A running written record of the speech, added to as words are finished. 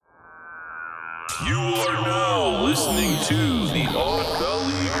You are now listening to the Odd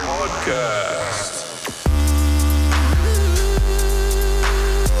Valley Podcast.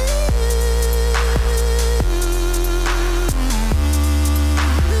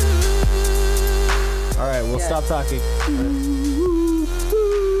 All right, we'll stop talking.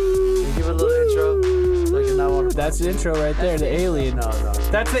 Give it a little intro. Like you're not want to. That's the intro right there, the alien. No.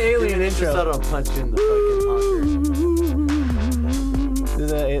 That's the alien Just intro. so don't punch you in the fucking honker.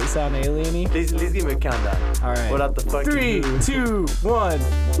 Does it sound alien-y? Please give me a countdown. All right. Without the fucking. 3, 2, 1.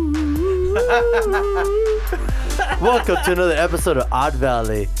 Welcome to another episode of Odd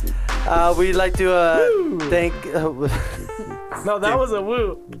Valley. We'd like to thank. No, that was a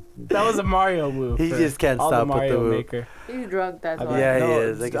woo. That was a Mario woo. He for just can't all stop the with the Mario woo. Maker. He's drunk, that's I've why. Yeah, he No,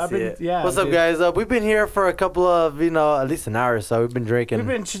 is. I can I've see been- it. yeah, What's up, dude. guys? We've been here for a couple of, at least an hour or so. We've been drinking. We've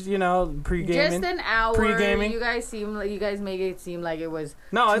been, pre-gaming. Just an hour. Pre-gaming. You guys make it seem like it was.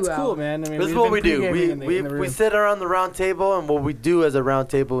 No, 2 it's cool, hours. man. I mean, This is we've what been we do. pre-gaming in the We room. sit around the round table, and what we do as a round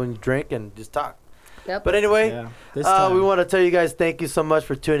table when you drink and just talk. Yep. But anyway, Yeah, this time. we want to tell you guys thank you so much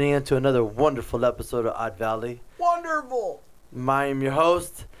for tuning in to another wonderful episode of Odd Valley. Wonderful. I am your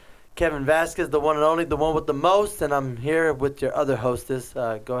host, Kevin Vasquez, the one and only, the one with the most, and I'm here with your other hostess.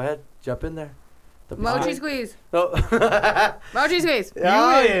 Go ahead, jump in there. Mochi squeeze. Oh. Mochi squeeze.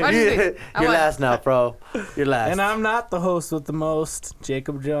 Oh, win. Mochi squeeze. I You're won. last now, bro. You're last. And I'm not the host with the most,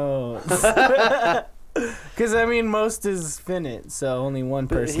 Jacob Jones. Because, most is finite, so only one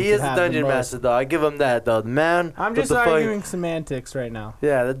person He can is a have the dungeon most. master, though. I give him that, though. The man. I'm with just the arguing semantics right now.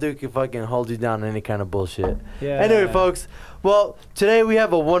 Yeah, that dude can fucking hold you down in any kind of bullshit. Yeah. Anyway, folks, well, today we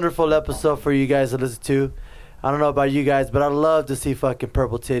have a wonderful episode for you guys to listen to. I don't know about you guys, but I love to see fucking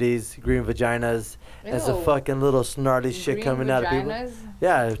purple titties, green vaginas, and some Ew. fucking little snarly shit Green coming out of people. vaginas?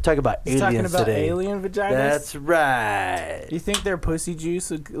 Yeah, we're talking about He's aliens talking about today. alien vaginas? That's right. You think their pussy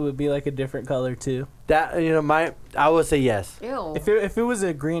juice would be like a different color too? That I would say yes. Ew. If it was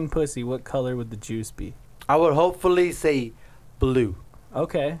a green pussy, what color would the juice be? I would hopefully say blue,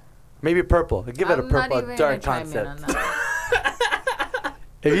 Okay. maybe purple. Give it a I'm purple, not a even dark gonna chime in concept. on that.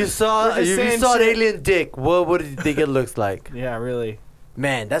 If you saw We're just an saying shit. alien dick, what do you think it looks like? Yeah, really.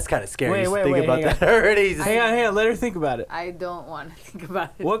 Man, that's kind of scary. Wait, Think about hang that already. Hang on. Let her think about it. I don't want to think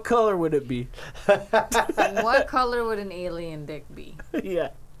about it. What color would it be? What color would an alien dick be? Yeah.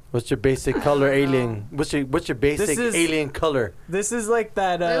 What's your basic color alien? What's your basic is- alien color? This is like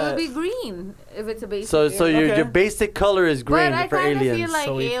that. It would be green if it's a basic. So alien. your Okay. basic color is green But I for kind of aliens. feel like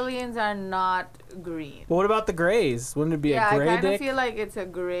So we- aliens are not green. Well, what about the grays? Wouldn't it be Yeah, a gray I kind of dick? feel like it's a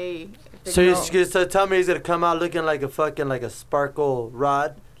gray. So tell me he's gonna come out looking like a sparkle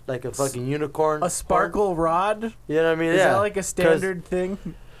rod, like a fucking unicorn. A sparkle rod? You know what I mean? Is Yeah. that like a standard thing?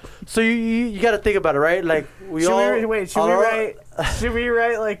 So you got to think about it, right? Like we Should all. we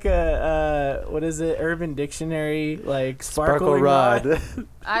write like a what is it? Urban Dictionary like Sparkle sparkling rod.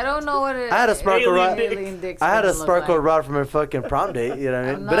 I don't know what it. I had a sparkle rod. Alien dicks I had a would look sparkle like. rod from a fucking prom date. You know what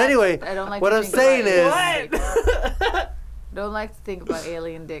I mean? I'm But not- anyway, I don't like what to I'm think saying about is. alien Don't like to think about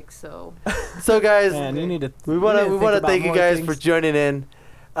alien dicks, so. So guys, Man, you need to. we want to think thank you about guys more for things. joining in.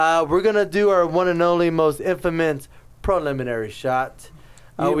 We're gonna do our one and only most infamous preliminary shot.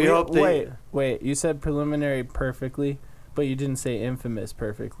 We hope that Wait. You said preliminary perfectly, but you didn't say infamous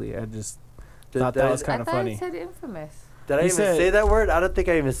perfectly. I just thought that was I kind of thought funny. it said infamous. Did I You even said- say that word? I don't think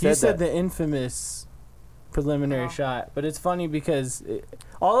I even said You that. said the infamous preliminary Oh. shot, but it's funny because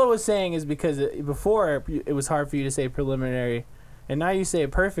all I was saying is because before it was hard for you to say preliminary, and now you say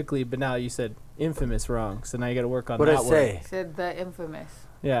it perfectly, but now you said infamous wrong. So now you got to work on What did that I word. say? Said the infamous.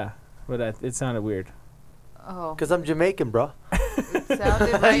 Yeah, but it sounded weird. Oh. Because I'm Jamaican, bro. It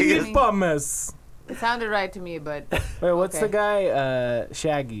sounded right to me. Infamous. It sounded right to me, but Wait, what's Okay. the guy?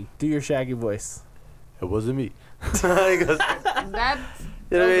 Shaggy. Do your Shaggy voice. It wasn't me. He goes, that's.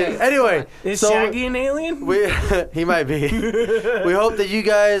 you know what I Okay. mean? Anyway, Is so Shaggy an alien? he might be. We hope that you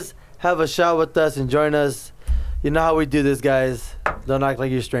guys have a shot with us and join us. You know how we do this, guys. Don't act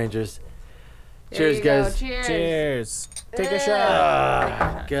like you're strangers. There Cheers, you go. guys. Cheers. Cheers. Take a Yeah. shot.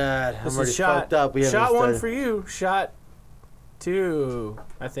 Ah, God, I'm This already is shot. fucked up. We haven't Shot one started. for you. Shot two,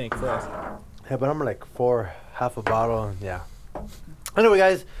 I think, for us. Yeah, but I'm like half a bottle. And yeah. Anyway,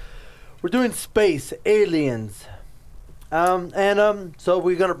 guys, we're doing space aliens. So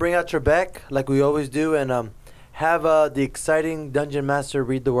we're gonna bring out Trebek like we always do, and have the exciting dungeon master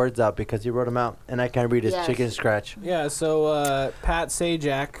read the words out because he wrote them out, and I can't read his Yes. chicken scratch. Yeah, so Pat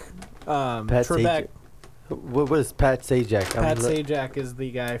Sajak, Pat Trebek. What is Pat Sajak? Pat Sajak is the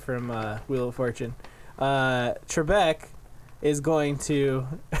guy from Wheel of Fortune. Trebek is going to.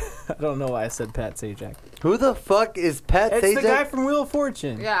 I don't know why I said Pat Sajak. Who the fuck is Pat It's Sajak? the guy from Wheel of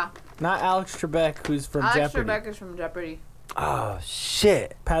Fortune. Yeah. Not Alex Trebek, who's from Alex Jeopardy. Trebek is from Jeopardy. Oh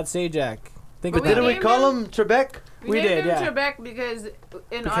shit! Pat Sajak. Think But of we that. Didn't we named call him- him Trebek? We We named did, him yeah. Trebek because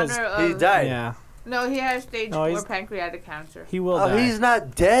in Because honor of... He died. Yeah, No, he has stage No, 4 he's- pancreatic cancer. he will Oh, die. he's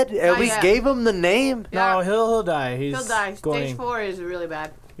not dead. And Not we yet. gave him the name. Yeah. No, he'll die. He'll die. Going, Stage 4 is really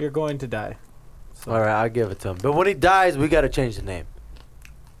bad. You're going to die. All right, I'll give it to him. But when he dies, we gotta change the name.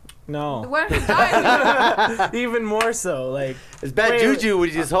 No. When he died, Even more so. Like, It's bad Wait, juju when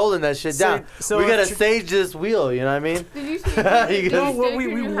he's just holding that shit down. so we if gotta Tre- sage this wheel. You know what I mean? did you see? You Did know no, you what stake we,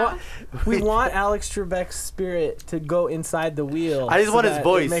 in we your want. house? We want Alex Trebek's spirit to go inside the wheel. I just want his that it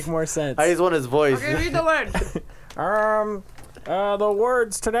voice. Make more sense. I just want his voice. Okay, read the word. The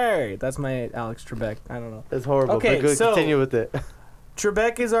words today. That's my Alex Trebek. I don't know. That's horrible. Okay, but good, so- continue with it.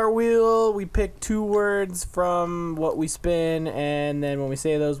 Trebek is our wheel. We pick 2 words from what we spin, and then when we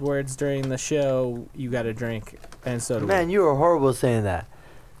say those words during the show, you got to drink, and so do Man, you were horrible saying that. we.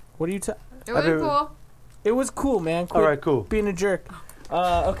 What are you? It was I've been- cool. It was cool, man. All Quit right, cool. being a jerk.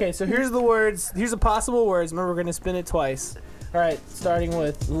 Okay, so here's the words. Here's the possible words. Remember, we're gonna spin it twice. All right, starting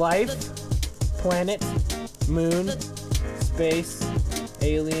with life, planet, moon, space,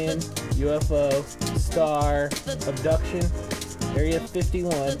 alien, UFO, star, abduction, Area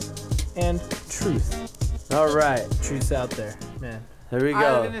 51, and truth. All right, Truth's out there, man. here we I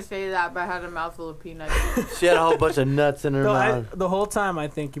was go. gonna say that, but I had a mouthful of peanuts. She had a whole bunch of nuts in her mouth. The whole time, I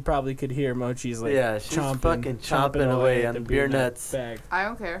think you probably could hear Mochi's like, Yeah, she's chomping, fucking chomping away on at the beer nuts. bag. I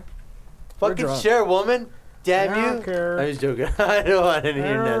don't care. We're Fucking drunk. share, woman. Damn I you. don't care. I'm just joking. I don't want any I of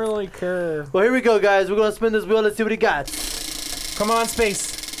your don't nuts. really care. Well, here we go, guys. We're gonna spin this wheel. Let's see what he got. Come on,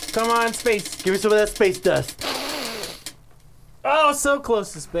 space. Come on, space. Give me some of that space dust. Oh, so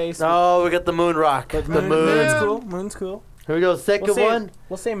close to space. Oh, we got the moon rock. But The moon. Moon's cool. Moon's cool. Here we go. Second one.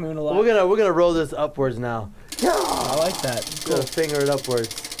 We'll say moon a lot. We're gonna roll this upwards now. I like that. Cool. Gonna finger it upwards.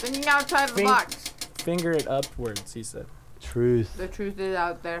 Thinking outside of the Think- box. Finger it upwards, he said. Truth. The truth is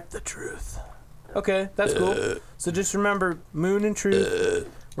out there. The truth. Okay, that's cool. So just remember moon and truth.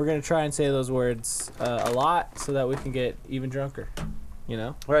 We're gonna try and say those words a lot so that we can get even drunker. You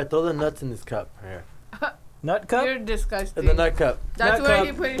know? All right, throw the nuts in this cup right here. Nut cup? You're disgusting. In the nut cup. That's Nut where cup.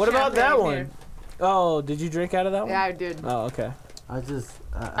 you put your What about that champagne one? here. Oh, did you drink out of that one? Yeah, I did. Oh, okay. I just.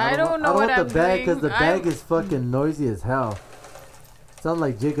 I don't know what I'm the bag doing. the bag I'm- is fucking noisy as hell. Sound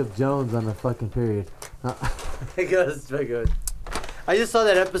like Jacob Jones on the fucking period. It goes very good. I just saw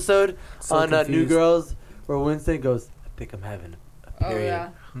that episode So on New confused. Girls where Winston goes, "I think I'm having a Oh period." yeah.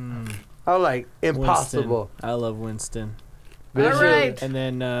 Hmm. I was like, impossible. Winston. I love Winston. Bitch. All right. And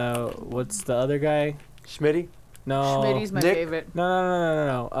then what's the other guy? Schmitty. No. Schmitty's my Nick- favorite.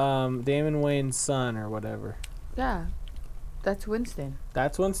 No. Damon Wayne's son or whatever. Yeah. That's Winston.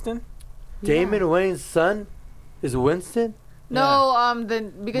 That's Winston? Damon Wayne's son is Winston. No,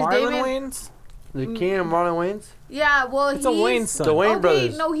 because Marlon Damon. Wayans? The king of Marlon Wayans. Yeah, well, It's a Wayne son. The Wayne okay,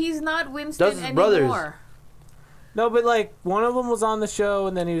 brothers. no, he's not Winston Those his anymore. brothers. No, but like one of them was on the show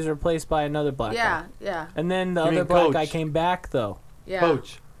and then he was replaced by another black Yeah, guy. yeah, And then the You other mean black Coach? guy came back though. yeah.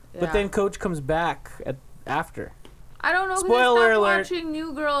 Coach. But yeah. then Coach comes back after. I don't know. 'cause Spoiler I stopped alert. watching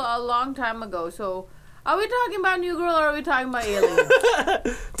New Girl a long time ago. So, are we talking about New Girl or are we talking about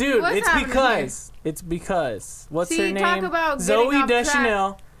Aliens? Dude, What's it's happening because what's See, her name? talk about getting Zoe off track.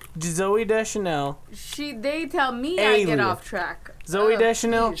 Deschanel. Zoe Deschanel. They tell me I Alien. get off track. Zoe Ugh,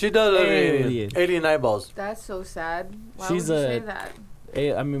 Deschanel. She does have Alien. alien eyeballs. That's so sad. Why She's would you a- say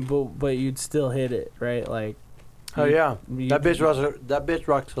that? I mean, but you'd still hit it, right? Like, Oh yeah, you- that bitch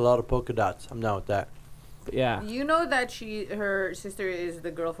rocks a lot of polka dots. I'm down with that. yeah, You know that her sister is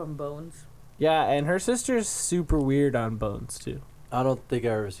the girl from Bones. yeah. And her sister's super weird on Bones too. I don't think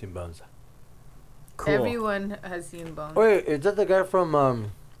I've ever seen Bones. Cool. Everyone has seen Bones. Wait, is that the guy from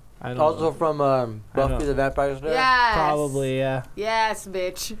I don't also know. from I Buffy don't- the Vampire Slayer? Yes. Probably, yeah. Yes,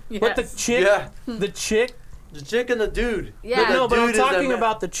 bitch. Yes. But the chick, Yeah, the chick. the chick and the dude. Yeah. The No, but I'm dude is a talking ma-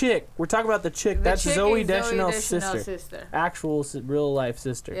 about the chick. We're talking about the chick. The That's chick Zoe is Deschanel's Deschanel's sister. Actual real life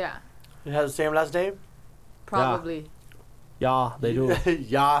sister. Yeah, It has the same last name. probably. Yeah, they do.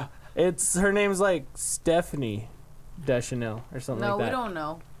 Yeah. It's her name's like Stephanie Deschanel or something No, like that. we don't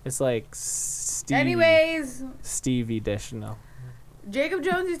know. It's like Stevie. Anyways, Stevie Deschanel. Jacob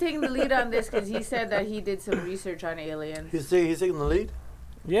Jones is taking the lead on this because he said that he did some research on aliens. He's taking the lead.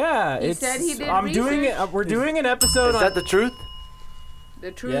 Yeah, He it's. said he did I'm doing it. research. We're doing an episode Is on. that the truth?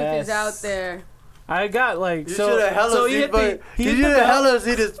 The truth Yes. is out there. I got like You so. should have hella so he seen. hit the. He You hit should the have bell. hella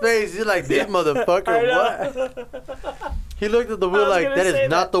seen his face. You're like this I motherfucker. know. What? He looked at the I wheel was like, gonna that say is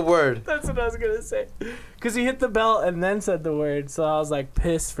not the word. That's what I was gonna say. Cause he hit the bell and then said the word, so I was like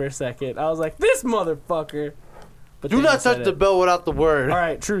pissed for a second. I was like, this motherfucker. But Do then he not said touch the it. bell without the word. All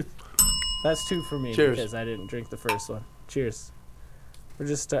right, truth. That's 2 for me. Cheers. Because I didn't drink the first one. Cheers. We're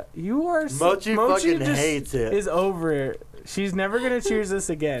just you are. Mochi fucking just hates it. Is over it. She's never gonna cheers this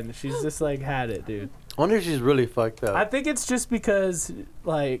again. She's just like had it, dude. I wonder if she's really fucked up. I think it's just because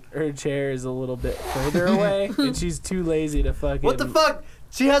like her chair is a little bit further away and she's too lazy to fucking. What the fuck?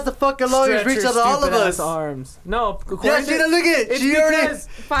 She has the fucking longest stretch reach her out of all of stupid-ass us. arms. No, Yeah, according she to- don't look at it. it's She already. because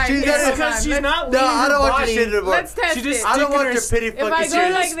Fine. She's yes, got it. come because on, she's let's- not No, leaning I her don't want body. your shit anymore. Let's test She just it. I don't sticking want her your pity If I fucking go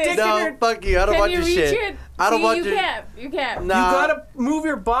shit. like this, No, fuck you. I don't Can want you your reach shit. it? I don't See, want you your. can't. You can't. Nah. You gotta move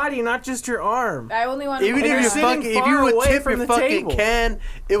your body, not just your arm. I only want to. Even And if you're you sitting fucking, if far you would away tip from your the fucking table. can,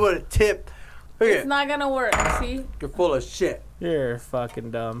 it would tip. Look It's at not gonna work. See? you're full of shit. You're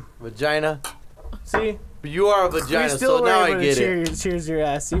fucking dumb. Vagina. See, You are a we vagina, still so were now I able get to it. cheers your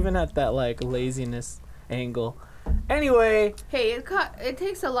ass, even at that like laziness angle. Anyway, Hey, it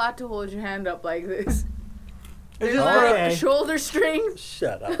takes a lot to hold your hand up like this. It's There's just like okay. shoulder strings.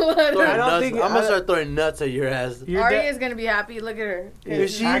 Shut up. Throwing Throwing I don't nuts. think- I'm gonna I- start throwing nuts at your ass. you're Arya's gonna be happy. Look at her.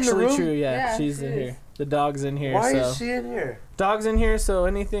 Is she in the actually room? true. Yeah, Yeah, she's she in is. here. The dog's in here. Why so is she in here? dog's in here, so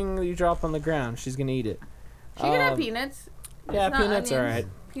anything that you drop on the ground, she's gonna eat it. She can have Um, peanuts. Yeah, It's not peanuts are onions. alright.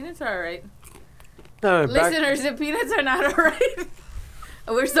 Peanuts are alright. No, back, Listeners, if peanuts are not alright,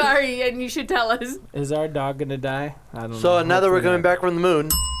 we're sorry, and you should tell us. Is our dog gonna die? I don't know. so now that we're Hopefully coming not. back from the moon,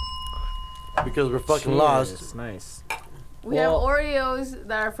 because we're fucking lost. Cheers. Nice. We Well- have Oreos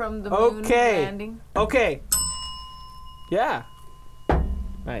that are from the moon Okay. landing. Okay. Yeah.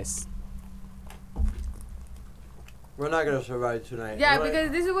 Nice. We're not gonna survive tonight. Yeah, We're like-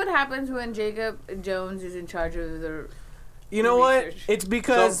 because this is what happens when Jacob Jones is in charge of the. You know what? Research. It's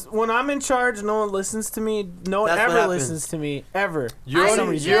because when I'm in charge, no one listens to me. No one That's what ever happens. listens to me. Ever. you're, I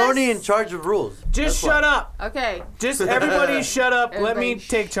only, just- you're only in charge of rules. Just That's shut why. up. Okay. Just everybody shut up. Let me Everybody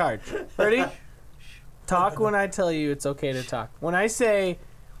take charge. Ready? Talk when I tell you it's okay to talk. When I say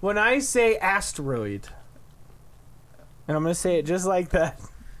asteroid, and I'm gonna say it just like that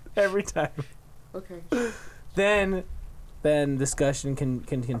every time. Okay. Then discussion can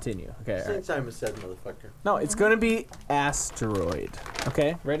continue. Okay. all Same right. time as said, motherfucker. No, it's gonna be asteroid.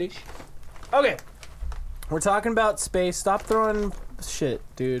 Okay, ready? Okay. We're talking about space. Stop throwing shit,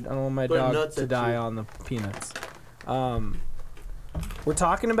 dude. I don't want my Throwing dog nuts to at die you. on the peanuts. We're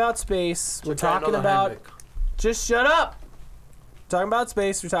talking about space. We're Some kind talking of about. Heimlich. Just shut up. Talking about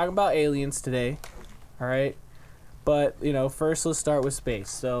space. We're talking about aliens today. All right. But first let's start with space.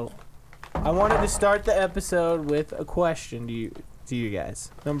 So, I wanted to start the episode with a question to you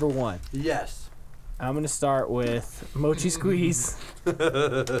guys. Number 1. Yes. I'm gonna start with Mochi Squeeze.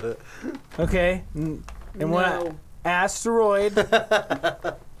 Okay, and when No. asteroid.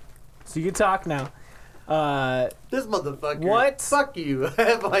 So you can talk now. This motherfucker. What? Fuck you.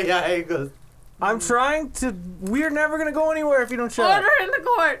 My guy goes. I'm trying to. We're never gonna go anywhere if you don't shut Order up. in the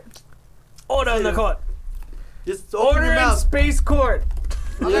court. Order in the court. Just open Order your in mouth. space court.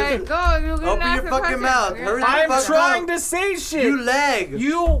 Okay, go. You're gonna Open ask your the fucking question. mouth. You're Hurry gonna the ask I'm fuck the trying up. to say shit. You lag.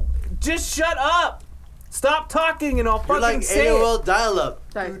 You just shut up. Stop talking and I'll You're fucking like say it. AOL dial-up.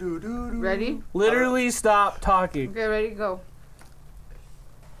 Sorry. Ready? Literally stop talking. Okay, ready, go.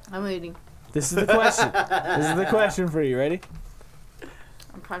 I'm waiting. This is the question. This is the question for you. Ready?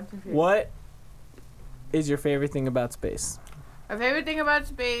 I'm concentrating. What is your favorite thing about space? My favorite thing about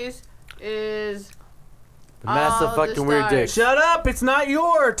space is The massive All the fucking weird dick. stars. Shut up! It's not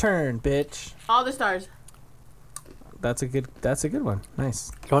your turn, bitch. all the stars. That's a good one.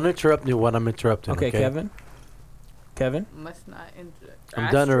 Nice. Don't interrupt me when I'm interrupting. Okay, Kevin. Kevin. Must not enter.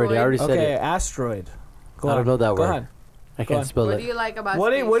 I'm done already. I already said Okay, it. asteroid. Go I don't on. know that Go word. on. I Go on. can't spell What it. do you like about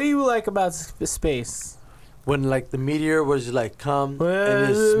What space? do you like about space? When like the meteor was like come and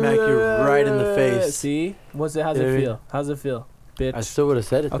just smack you right in the face. See? How's You it know what I mean? feel? How's it feel? Bitch. I still would have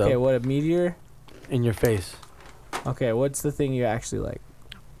said it Okay, though. what a meteor? In your face. Okay, what's the thing you actually like?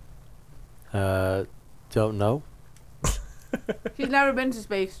 Don't know. She's never been to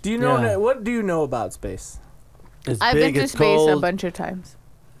space. Do you know Yeah. what do you know about space? It's I've big. been to It's space cold. a bunch of times.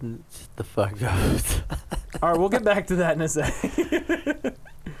 Shut the fuck up. All right, we'll get back to that in a second.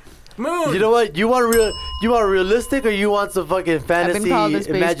 Moon. You know what? You want realistic or you want some fucking I've fantasy been called a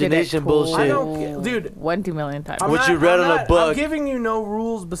space imagination cadet bullshit? I don't- dude. 1-2 million times. What you read on a I'm book. giving you no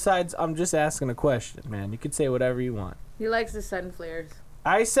rules besides I'm just asking a question, man. You can say whatever you want. He likes the sun flares.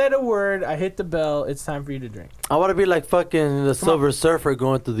 I said a word, I hit the bell, it's time for you to drink. I want to be like fucking the Silver Surfer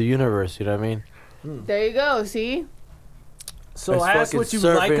going through the universe. You know what I mean? There you go. See? So It's I asked fucking what you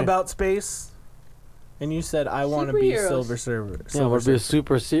like surfing. about space. And you said I want to be Superheroes. Silver Surfer. Yeah, I want to be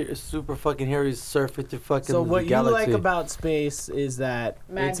a super fucking hairy surfer through fucking So what galaxy. you like about space is that it's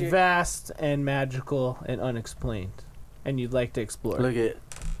Magic. vast and magical and unexplained, and you'd like to explore. Look at,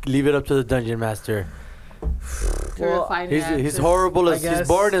 leave it up to the dungeon master. Well, Terrifying He's answers. horrible I as he's guess-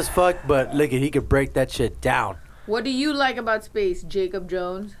 boring as fuck, but look at he could break that shit down. What do you like about space, Jacob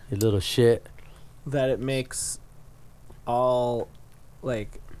Jones? You little shit. that it makes all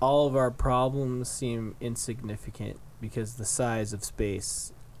of our problems seem insignificant because the size of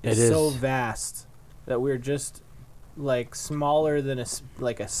space is It so is. vast that we're just like smaller than a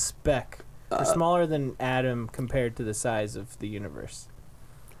speck or smaller than an atom compared to the size of the universe.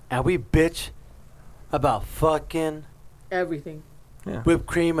 And we bitch about fucking Everything. Yeah. whipped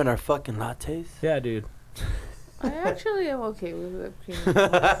cream in our fucking lattes. Yeah, dude. I actually am okay with whipped cream.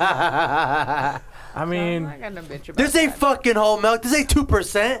 I mean, I'm not gonna bitch about This ain't that. fucking whole milk. This ain't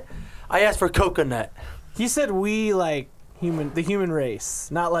 2%. I asked for coconut. he said we like the human race,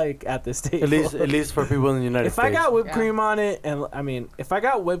 not like at this table. At least for people in the United If States. I got whipped Yeah. cream on it, and I mean, if I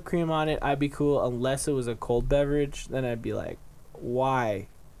got whipped cream on it, I'd be cool. Unless it was a cold beverage, then I'd be like, why?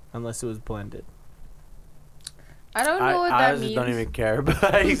 Unless it was blended. I don't know what I that honestly means. don't even care.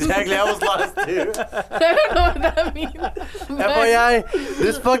 But exactly, I was lost too. I don't know what that means. FYI,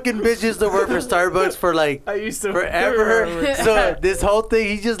 this fucking bitch used to work for Starbucks for like I used to forever. So this whole thing,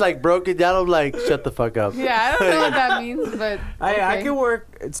 he just like broke it down. I'm like, shut the fuck up. Yeah, I don't know what that means, but I okay. can work.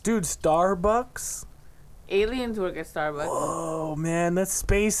 Dude, Starbucks. Aliens work at Starbucks. Oh man, that's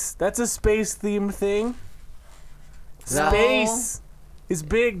space. That's a space themed thing. No. Space is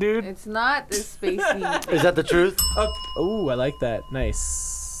big, dude. It's not a space theme. Is that the truth? Oh, I like that.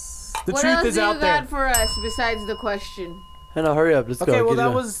 Nice. The What truth else is do you out there. got for us besides the question? Hey, no, hurry up. Let's go. Okay, well Get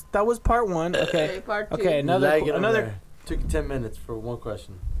it that was part one. Okay. Okay, part two. Okay, done. Lag it over another. there. Took 10 minutes for one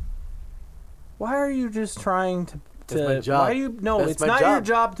question. Why are you just trying to? That's my job. Why are you? No, That's it's my not your job.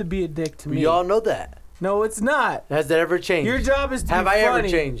 job to be a dick to me. We all know that. No, it's not. Has that ever changed? Your job is to Have be I ever funny,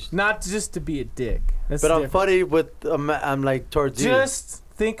 changed? not just to be a dick. That's But I'm different. funny with, I'm like towards you. Just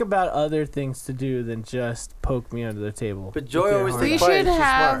think about other things to do than just poke me under the table. But Joy with your always hard We thinks ass. quiet,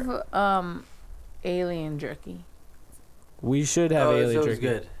 should she's smart. have alien jerky. We should have Oh, alien it was jerky.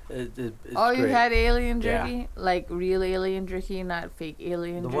 good. It's Oh, you great. had alien Yeah. jerky? Like real alien jerky, not fake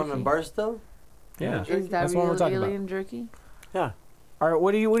alien The jerky? one in Barstow? Yeah. Is that That's what real we're talking about. alien jerky? Yeah. All right,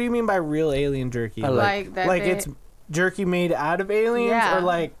 what do you mean by real alien jerky? I Like that like they- it's jerky made out of aliens, Yeah. or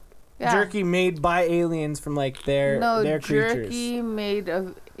like yeah. jerky made by aliens from like their creatures, jerky made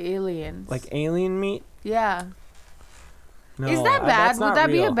of aliens. like alien meat. yeah. No, Is that bad? that's Would not that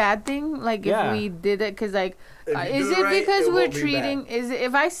be a real. bad thing? Like Yeah. if we did it, cause like, If you is do it it right, because it we're won't be treating? bad. Is it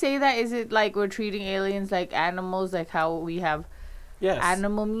if I say that? Is it like we're treating aliens like animals, like how we have Yes.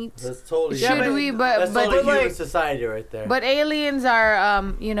 animal meats? That's totally Should but- we? That's But totally human like- society right there. but aliens are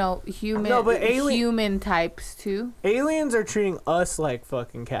human. No, but human types too. Aliens are treating us like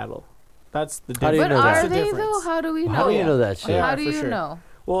fucking cattle. That's the How do difference. you But know are that? they difference. though? How do we know? How do you yeah. know that shit? They How are, do for you sure. know?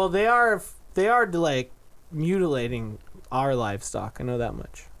 Well, they are like mutilating our livestock. I know that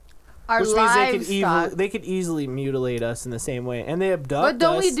much. Our Which means livestock. they could easily mutilate us in the same way, and they abduct But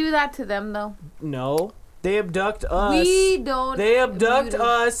don't us. we do that to them though? No, they abduct us. We don't. They abduct mutilate-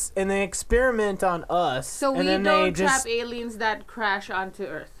 us and they experiment on us. So and we then don't they trap just, aliens that crash onto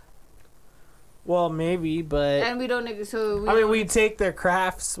Earth, Well, maybe, but and we don't. So we I mean, don't- we take their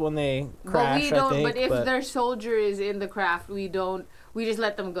crafts when they crash. But we don't. I think, but if their soldier is in the craft, we don't. We just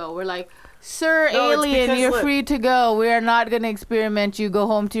let them go. We're like, "Sir, No, it's alien, because, you're look- free to go. We are not gonna experiment you. Go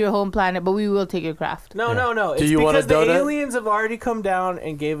home to your home planet, but we will take your craft." No, Yeah. no, no. Do It's you want a because the donut? aliens have already come down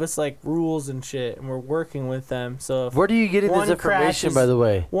and gave us like rules and shit, and we're working with them. So if Where do you get this One information, crashes- by the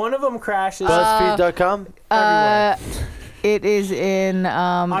way? one of them crashes, BuzzFeed.com? It is in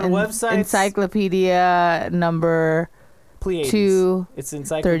websites? Encyclopedia number Pleiades. 2. It's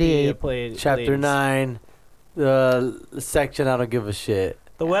Encyclopedia 38. Pleiades. Chapter 9. The section I don't give a shit.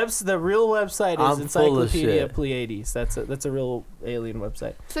 The real website is I'm full of Encyclopedia shit. Pleiades. That's a real alien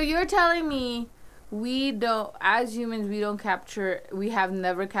website. So you're telling me we don't, as humans, we have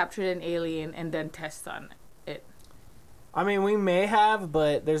never captured an alien and then test on it. I mean, we may have,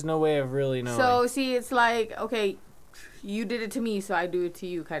 but there's no way of really knowing. So see, it's like, okay, you did it to me, so I do it to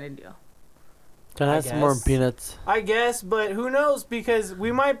you, kind of deal. Can I I have some more guess. peanuts? I guess, but who knows? Because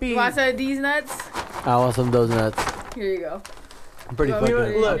we might be. You want some of these nuts? I want some of those nuts. Here you go. I'm pretty Well,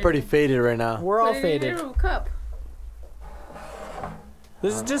 fucking. look. I'm pretty faded right now. We're all Put it faded. in your cup.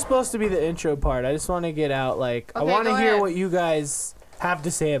 This is just supposed to be the intro part. I just want to get out, like, I Okay, want to go hear ahead. what you guys have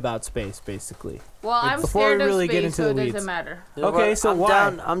to say about space, basically. Well, I'm Before we scared really of get space, into so the it weeds. doesn't matter. You know Okay, what? so I'm why?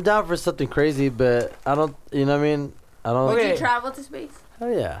 down. I'm down for something crazy, but I don't. You know what I mean? I don't. Would Okay. you travel to space?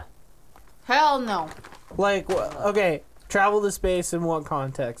 Oh yeah. Hell no. Like, okay, travel to space in what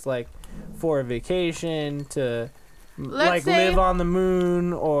context? Like, for a vacation, to Let's say- live on the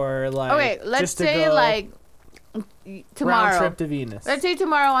moon, or like Okay, let's just to say go like round tomorrow. trip to Venus. Let's say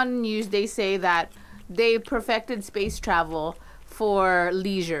tomorrow on the news they say that they perfected space travel for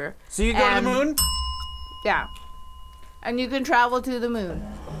leisure. So you go to the moon? Yeah. And you can travel to the moon.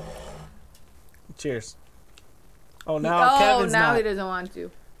 Cheers. Oh, now Kevin's now not. he doesn't want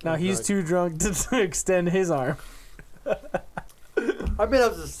to. Now he's too drunk to extend his arm. I've been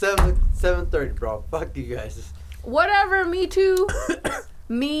up to 7:30, bro. Fuck you guys. Whatever, me too.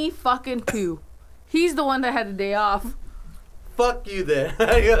 Me fucking too. He's the one that had the day off. Fuck you then.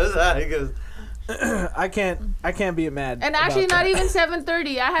 He goes. I can't be mad. And about actually, not that. even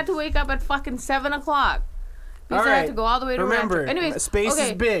 7:30. I had to wake up at fucking 7 o'clock. Because I had Alright. to go all the way to Remember, Rancho. Anyways, space is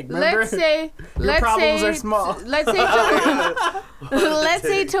okay, big, remember? Let's say, Your problems are small. Let's say tomorrow. Let's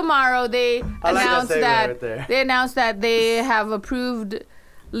say tomorrow they I like announce that segue that right there. they announce that they have approved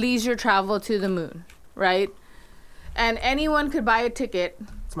leisure travel to the moon, right? And anyone could buy a ticket.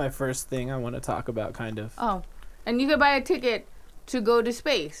 It's my first thing I want to talk about, kind of. Oh, and you could buy a ticket to go to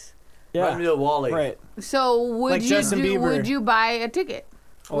space. Run me a Wally. Right. So would Like you Justin Bieber. would you buy a ticket?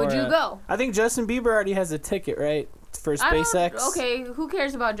 Would Or, you go? I think Justin Bieber already has a ticket, right, for I don't- SpaceX. Okay, who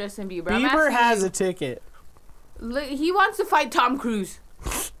cares about Justin Bieber? I'm Bieber asking has you. a ticket. He wants to fight Tom Cruise.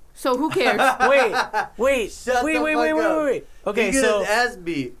 So who cares? Wait, Shut wait, the wait, fuck wait, wait, up. wait. Okay, He get so his ass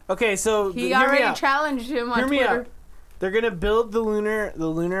beat. He hear me already out. challenged him on Hear me Twitter. out. They're gonna build the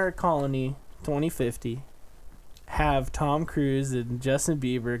lunar colony 2050. Have Tom Cruise and Justin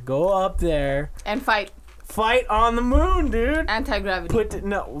Bieber go up there, And fight fight on the moon, dude. anti-gravity.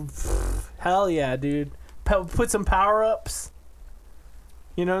 Hell yeah, dude. Put some power ups.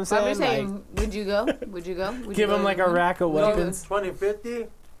 You know what I'm I'm saying? just saying, would you go? Would you go? Would you Give go him to like the a moon? rack of Would you go? weapons. 2050.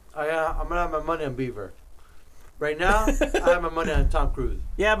 I'm gonna have my money on Beaver. Right now, I have my money on Tom Cruise.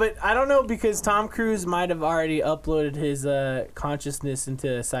 Yeah, but I don't know because Tom Cruise might have already uploaded his consciousness into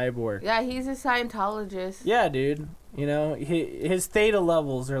a cyborg. Yeah, he's a Scientologist. Yeah, dude. You know, his theta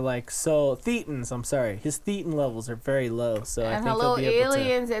levels are like so thetans. I'm sorry, his thetan levels are very low. So I And think hello, he'll be able to.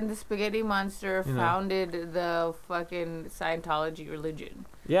 aliens and the spaghetti monster You know. founded the fucking Scientology religion.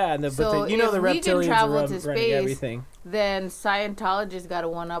 Yeah, and So but you know if the we can reptilians travel are to running space, everything. Then Scientologists got a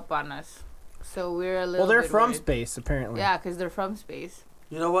one-up on us. So we're a little Well, they're bit from worried. space apparently. Yeah, because they're from space.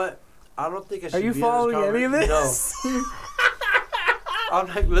 You know what? I don't think I should Are you be following in any of this? No. I'm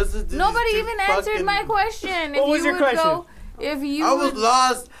like, listen to Nobody these two even answered fucking- my question. What If was you your would question? Go, if you I was would,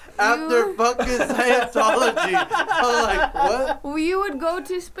 lost after you- fucking Scientology. I was like, what? well, you would go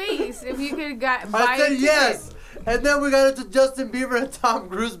to space if you could buy I a said ticket. yes. And then we got into Justin Bieber and Tom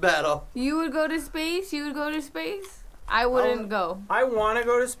Cruise battle. You would go to space. You would go to space. I wouldn't go. I want to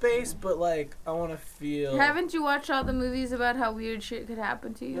go to space, but like I want to feel. Haven't you watched all the movies about how weird shit could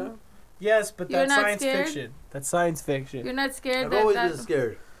happen to you? Yeah. Yes, but You're that's not science scared? fiction. That's science fiction. You're not scared I've that always that been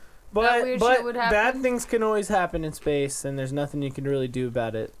scared. But weird but shit would bad happen? things can always happen in space, and there's nothing you can really do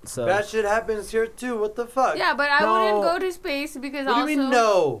about it. So Bad shit happens here too. What the fuck? Yeah, but I No. wouldn't go to space because What also do you mean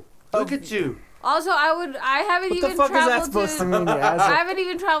no? Look at you. also I haven't what even the fuck is that traveled supposed to to mean? I Yeah, haven't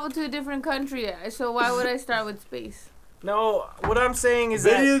even traveled to a different country yet, so why would I start with space? no, what I'm saying is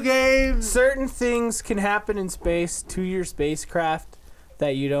Video that games. certain things can happen in space to your spacecraft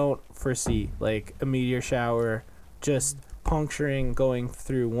that you don't foresee, like a meteor shower, just puncturing, going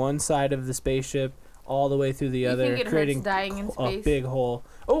through one side of the spaceship all the way through the You other, think it hurts creating dying in a space? big hole.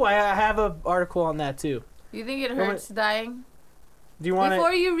 Oh, I have an article on that too. You think it Well, hurts dying? Do you want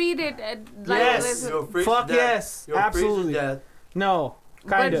Before to? you read it, like, Yes. listen- You'll freeze Fuck to death. yes, You'll freeze absolutely. to death. No, but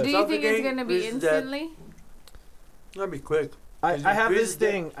kind of. do you think it's Suffocate, gonna be freeze to death. instantly? That'd be quick. I you have freeze this to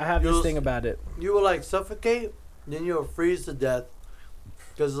death, thing. I have this you'll- thing about it. You will like suffocate, then you'll freeze to death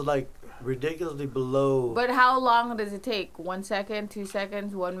because it's like ridiculously below. But how long does it take? 1 second, 2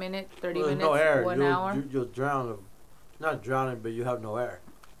 seconds, 1 minute, 30 Well, there's minutes, no air. 1 you'll, hour? You'll drown. Not drowning, but you have no air.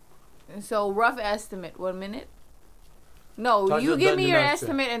 So rough estimate, 1 minute? No, Touch you the give me your dungeon master.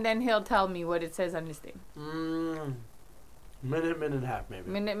 estimate and then he'll tell me what it says on this thing. Minute and a half maybe.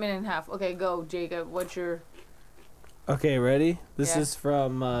 Minute and a half. Okay, go, Jacob. What's your... Okay, ready? This Yeah. is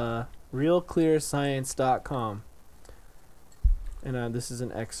from realclearscience.com. And this is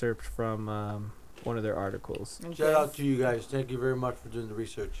an excerpt from one of their articles. Shout out to you guys. Thank you very much for doing the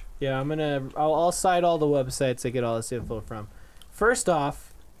research. Yeah, I'll cite all the websites I get all this info from. First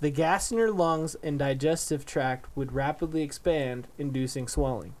off, The gas in your lungs and digestive tract would rapidly expand, inducing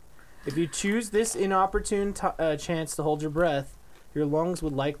swelling. If you choose this inopportune chance to hold your breath, your lungs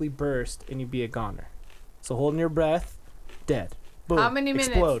would likely burst and you'd be a goner. So holding your breath, dead. Boom. How many minutes?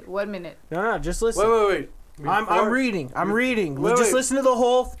 Explode. 1 minute. No, just listen. Wait. I'm reading. Wait, Just wait. listen to the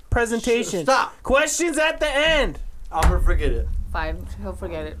whole presentation. Stop. Questions at the end. I'm gonna forget it. Fine. He'll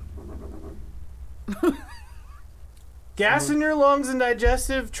forget it. Gas in your lungs and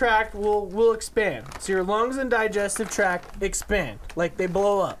digestive tract will expand. So your lungs and digestive tract expand, like they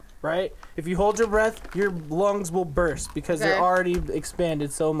blow up, right? If you hold your breath, your lungs will burst because they're Okay. already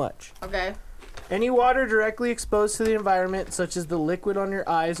expanded so much. Okay. Any water directly exposed to the environment, such as the liquid on your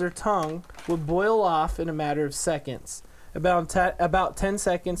eyes or tongue, would boil off in a matter of seconds. About 10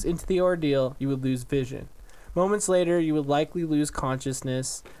 seconds into the ordeal, you would lose vision. Moments later, you would likely lose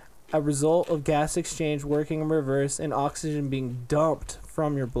consciousness, a result of gas exchange working in reverse and oxygen being dumped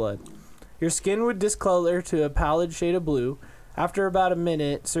from your blood. Your skin would discolor to a pallid shade of blue. After about a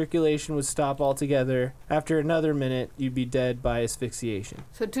minute, circulation would stop altogether. After another minute, you'd be dead by asphyxiation.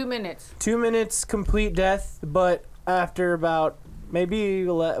 So 2 minutes. 2 minutes, complete death, but after about maybe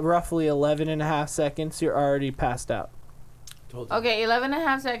roughly 11 and a half seconds, you're already passed out. Told you. Okay, 11 and a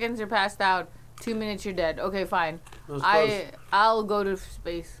half seconds, you're passed out. 2 minutes, you're dead. Okay, fine. That was close. I'll go to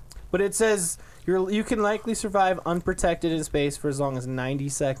space. But it says you can likely survive unprotected in space for as long as 90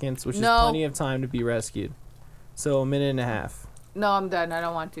 seconds, which is No. plenty of time to be rescued. So a minute and a half. No, I'm done. I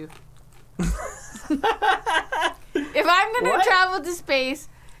don't want to. If I'm going What? to travel to space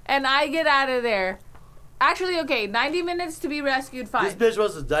and I get out of there, actually, okay, 90 minutes to be rescued, fine. This bitch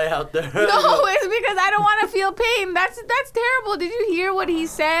wants to die out there. No, it's because I don't want to feel pain. That's terrible. Did you hear what he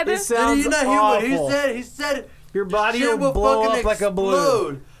said? This Did sounds you not hear what he awful. said? He said Your body shit will blow fucking up like a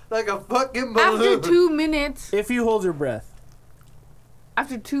balloon. explode. Like a fucking balloon. After 2 minutes. If you hold your breath.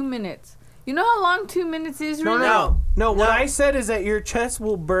 After 2 minutes. You know how long 2 minutes is, No, really? no. What No. I said is that your chest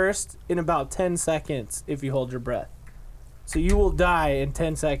will burst in about 10 seconds if you hold your breath. So you will die in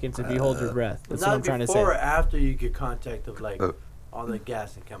 10 seconds if you hold your breath. That's what Not I'm trying to say. before or after you get contact of like all the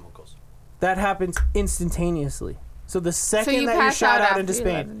gas and chemicals. That happens instantaneously. So the So second you that you're pass shot out after into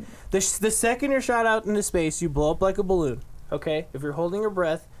space, 11. the second you're shot out into space, you blow up like a balloon. Okay? If you're holding your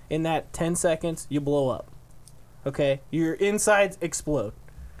breath in that 10 seconds, you blow up. Okay? Your insides explode.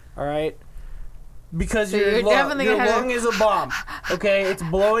 All right? Because So your you're definitely your gonna have- lung is a bomb. Okay? It's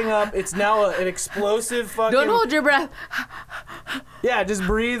blowing up. It's now an explosive fucking. Don't hold your breath. Yeah, just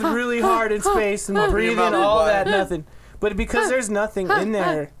breathe really hard in space and breathe in mouth all wide. that nothing. But because there's nothing in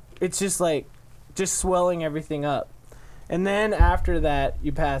there, it's just like swelling everything up. And then after that,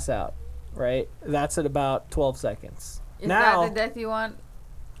 you pass out, right? That's at about 12 seconds. Is now, that the death you want?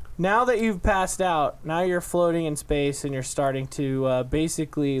 now that you've passed out, now you're floating in space and you're starting to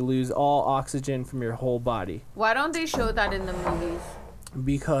basically lose all oxygen from your whole body Why don't they show that in the movies?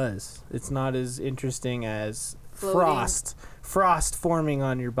 because it's not as interesting as Floating. frost forming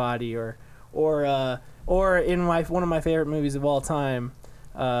on your body or in one of my favorite movies of all time,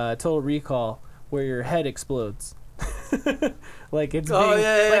 Total Recall, where your head explodes. like it's being, yeah, like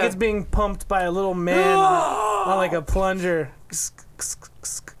yeah. it's being pumped by a little man on like a plunger.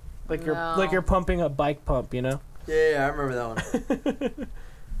 Like you're pumping a bike pump, you know? Yeah, I remember that one.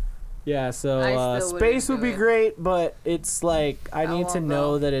 Yeah, so I still space wouldn't would do be it. great, but it's like I need to won't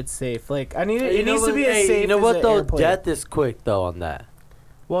know go. that it's safe. Like it You know needs to what- be as hey, safe you know as what an though? airplane. Death is quick though on that.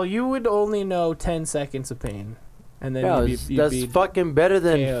 Well, you would only know 10 seconds of pain, and then Yeah, you'd that's be fucking better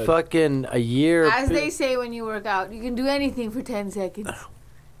than KO'd. fucking a year. As they say when you work out, you can do anything for 10 seconds.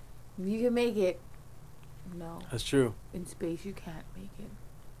 You can make it. No, That's true. in space you can't make it.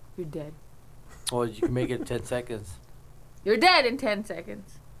 You're dead. Well, you can make it in 10 seconds. You're dead in 10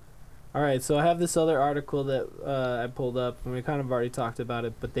 seconds. All right, so I have this other article that I pulled up, and we kind of already talked about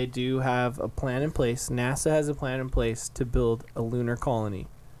it, but they do have a plan in place. NASA has a plan in place to build a lunar colony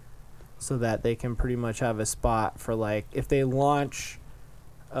so that they can pretty much have a spot for, like, if they launch,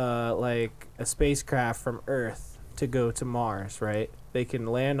 like, a spacecraft from Earth to go to Mars, right? They can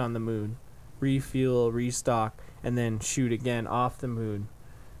land on the moon, refuel, restock, and then shoot again off the moon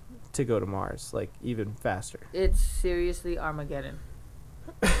to go to Mars, like, even faster. It's seriously Armageddon.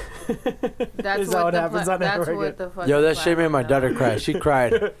 That's Is that what happens on That's Armageddon? what the fuck. Yo, that shit made my daughter cry. She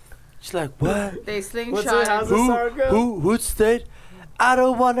cried. She's like, what? They What's it? slingshot. How's the song go? Who said, I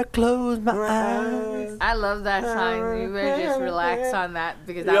don't want to close my eyes? I love that song. You better just relax on that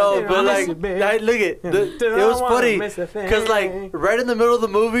because that Yo, was but like, Miss it, I, look at it was funny because like right in the middle of the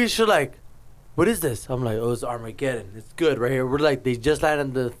movie, she's like, "What is this?" I'm like, "Oh, it's Armageddon. It's good right here." We're like, they just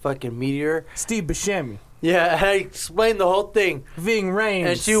landed the fucking meteor. Steve Buscemi. Yeah, and I explained the whole thing. Ving Rhames.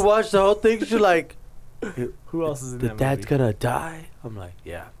 And she watched the whole thing. She's like, Who else is in the that dad's movie? gonna die? I'm like,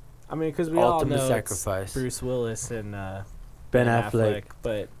 yeah. I mean, because we all Ultimate know sacrifice. it's Bruce Willis and Ben Affleck.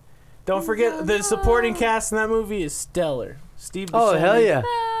 But don't forget, the supporting cast in that movie is stellar. Steve Buscemi. Oh, hell yeah.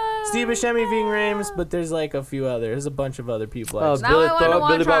 Steve Buscemi, Ving Rhames, but there's like a few others. There's a bunch of other people. Oh, actually. Now I wanna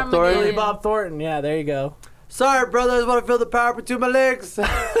watch Billy Bob Armageddon. Thornton. Billy Bob Thornton. Yeah, there you go. Sorry, brother. I just want to feel the power between my legs.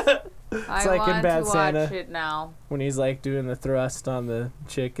 I like in want Bad to watch Santa. it now. When he's like doing the thrust on the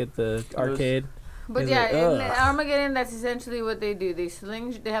chick at the arcade. But He's yeah, like, in "Ugh." Armageddon, that's essentially what they do. They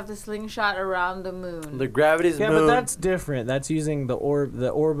have the slingshot around the moon. The gravity's Yeah, moon. but that's different. That's using the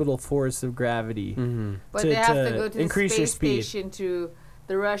orbital force of gravity. Mm-hmm. But to- they have to to go to increase your the space speed. station to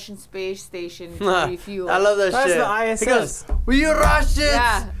the Russian space station to refuel. I love that That's shit. the ISS. He goes, "We Russians.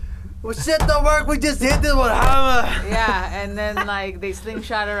 Yeah, Well, shit don't work. We just hit this with hammer." yeah, and then like they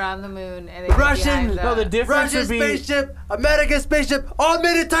slingshot around the moon and they get Russian- behind No, the difference Russian would be spaceship, American spaceship, all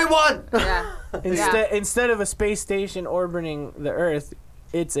made in Taiwan. Yeah, instead of a space station orbiting the Earth,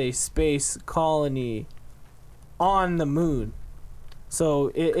 it's a space colony on the moon.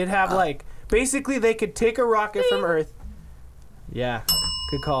 So it'd have like basically they could take a rocket from Earth. Yeah,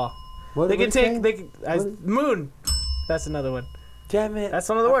 good call. What, They could take moon. That's another one. Damn it. That's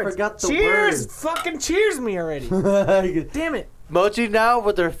one of the I words. forgot the cheers! word. Fucking cheers me already. Damn it. Mochi now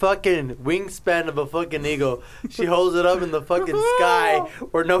with her fucking wingspan of a fucking eagle. She holds it up in the fucking sky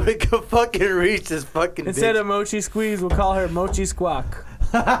where nobody can fucking reach this fucking Instead bitch. of Mochi Squeeze, we'll call her Mochi Squawk.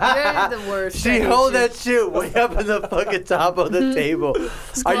 they're the worst. She I hate hold you. that shit way up in the fucking top of the table.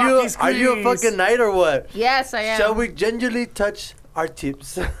 Are you Squawky a squeeze. fucking knight or what? Yes, I am. Shall we gingerly touch our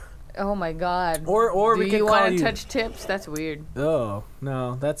tips? Oh my god. Or Do we you can call want you. to touch tips? That's weird. Oh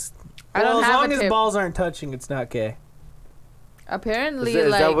no, that's. I Well, don't as have long a as tip. balls aren't touching, it's not gay. Apparently,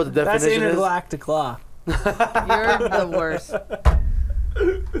 Is like that what the That's definition is? intergalactic law. you're the worst.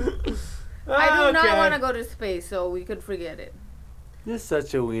 I do not want to go to space, so we could forget it. You're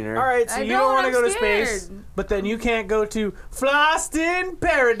such a wiener. All right, so I you don't want to I'm go to scared. space, but then you can't go to Flastin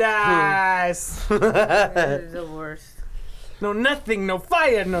Paradise. You're the worst. No nothing, no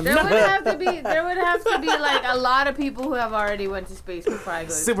fire, no There would nothing. have to be. There would have to be like a lot of people who have already went to space before I go.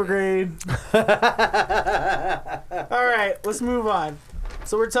 To Super space. grade. All right, let's move on.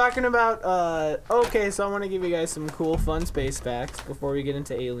 So we're talking about. Okay, so I want to give you guys some cool, fun space facts before we get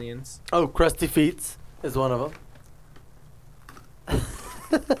into aliens. Oh, Krusty Feets is one of them.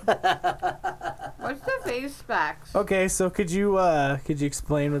 What's the face facts? Okay, so could you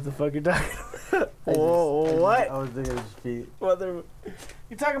explain what the fuck you're talking about? Whoa, what? I was thinking of his feet. Whether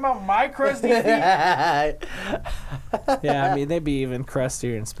you talking about my crusty feet? Yeah, I mean they'd be even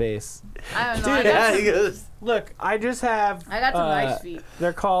crustier in space. I don't know. I Dude, got, He goes, Look, I just have. I got some nice feet.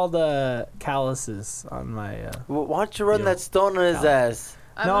 They're called calluses on my. "Well, why don't you run Yo. that stone on his ass?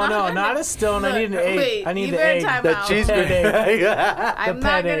 I'm No, gonna- not a stone. I need an Look, egg. wait, I need you the better egg. time That out. cheese Pet grater. I'm the not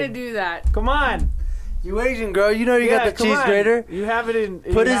pet gonna egg. do that. Come on. You Asian girl, you know you got the come cheese on. grater. You have it in.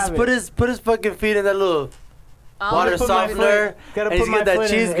 Put you his have put it. his put his fucking feet in that little I'll water give- Put my softener. foot- Gotta and put he's my got that foot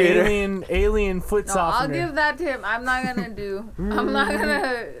cheese in grater. alien foot No, I'll softener. give that to him. I'm not gonna do. I'm not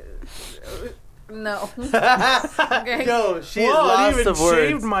gonna. No. Okay. Yo, she is Whoa, I lost even of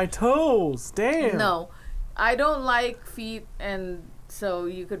shaved words. my toes. Damn. No, I don't like feet, and so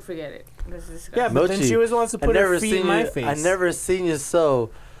you could forget it. This is disgusting. Yeah, but then Mochi, she always wants to I put her never feet in seen my you. face. I never seen you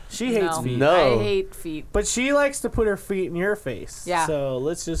so. She hates No. feet. No. I hate feet. But she likes to put her feet in your face. Yeah. So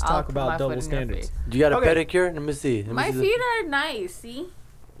let's just I'll talk put my about foot double in your standards. face. You got a Okay. pedicure? Let me see. Let me My see the- feet are nice. See?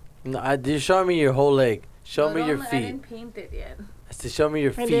 No, you show me your whole leg. Show No, me your don't- I feet. didn't paint it yet. I said, show me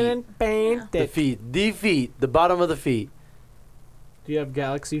your I feet. didn't paint The it. feet. The feet. The bottom of the feet. Do you have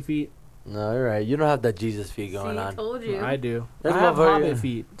galaxy feet? No, you're right. You don't have that Jesus feet going See, on. told you. I do. That's I have motherfucker- hobbit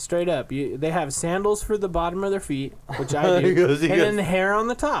feet. Straight up. They have sandals for the bottom of their feet, which I He do. goes, he and then goes. the hair on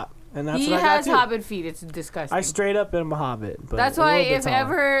the top. And that's He what I has got too. hobbit feet. It's disgusting. I straight up am a hobbit. But That's a why little bit if taller.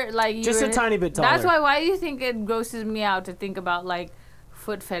 ever like you Just a were- tiny bit That's taller. why you think it grosses me out to think about like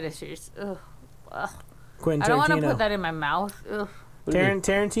foot fetishes. Ugh. Ugh. Quentin I don't want to Tarantino. put that in my mouth. Ugh.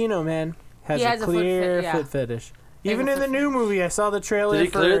 Tarantino, man, has He a has a foot clear yeah. foot fetish. He has Even a in the foot new movie, I saw the trailer Did he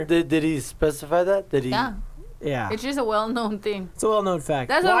for. clear? Did he specify that? Did he? Yeah, Yeah, it's just a well-known thing. it's a well-known fact.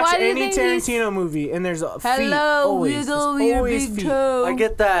 That's why- Watch why do you any think he's- Tarantino movie, and there's a feet Hello, always. wiggle There's your always big feet. toe. I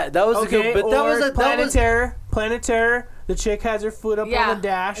get that. That was a Okay, good. But that or was a. That Planet was. Terror. Planet Terror. The chick has her foot up Yeah, on the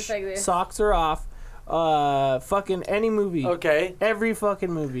dash. it's like this. Socks are off. Fucking any movie. Okay. Every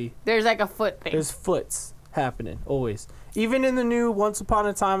fucking movie. There's like a foot thing. There's foots happening always. Even in the new Once Upon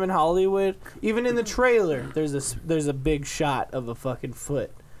a Time in Hollywood, even in the trailer, there's a big shot of a fucking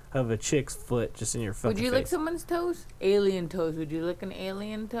foot of a chick's foot just in your fucking Would you face. lick someone's toes? Alien toes. Would you lick an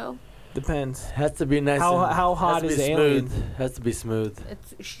alien toe? Depends. Has to be nice. How and, hot has is to be alien? smooth. Has to be smooth.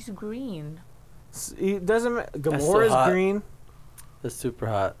 She's green. It doesn't. so Gamora's hot. green. That's super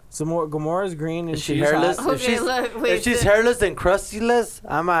hot. Gamora's green and Is she she's hairless? hot. If she's- look. Wait. If she's hairless and crustyless,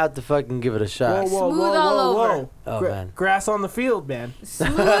 I might have to fucking give it a shot. Whoa, whoa, Smooth whoa, all whoa, over. whoa. Oh, man. Grass on the field, man.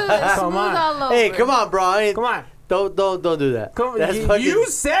 Smooth, Come smooth on. all over. Hey, come on, bro. I ain't, Come on. don't do that. Come on. That's You, fucking- you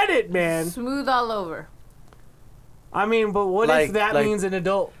said it, man. Smooth all over. I mean, but what Like- if that like- means an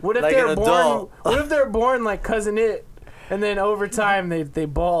adult? What if like they're an born? adult. What if they're born like Cousin It, and then over time they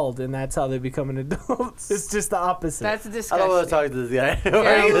bald, and that's how they become an adult? It's just the opposite. That's I disgusting. don't want to talk to this guy.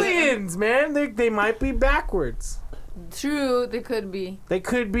 Aliens, man. They might be backwards. True, they could be. They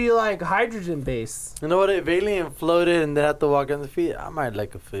could be like hydrogen based. You know what? If alien floated and they had to walk on the feet, I might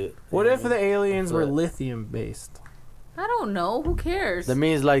like a foot. What if the aliens were Foot. lithium based? I don't know. Who cares? That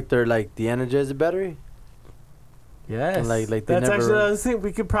means like they're like the Energizer battery. Yes. And like they That's never. actually what I was thinking.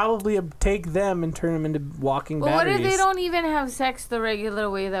 We could probably take them and turn them into walking But what batteries. if they don't even have sex the regular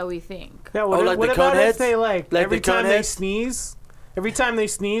way that we think? Yeah, what, Oh, if, like what the about if coneheads? they like Like every the time they coneheads? sneeze? Every time they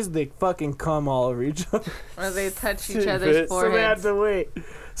sneeze, they fucking come all over each other. Or they touch each Stupid. other's So they have foreheads? to wait.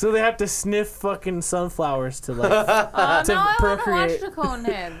 So they have to sniff fucking sunflowers to like. Oh, to no, I want to watch procreate. the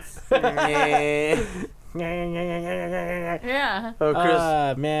Coneheads. Yeah. Yeah. Oh,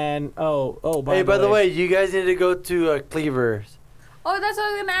 Chris. Man. Oh. Hey, by the way, you guys need to go to Cleavers. Oh, that's what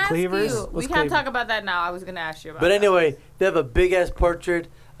I was going to ask Cleavers? you. What's We can't Cleaver? talk about that now. I was going to ask you about But that. anyway, they have a big ass portrait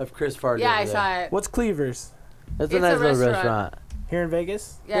of Chris Farley. Yeah, over I there. saw it. What's Cleavers That's a It's nice a little restaurant. restaurant. here in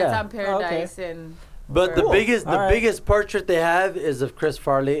Vegas? Yeah, it's Yeah. on Paradise and... But the Cool. biggest, All right. biggest portrait they have is of Chris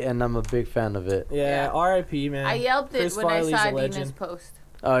Farley, and I'm a big fan of it. Yeah. Yeah. R.I.P. Man. I yelped it Chris when Farley's I saw a Dina's legend. post.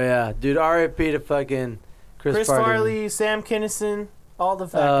 Oh yeah, dude, R.I.P. to fucking Chris Farley, Sam Kinison, all the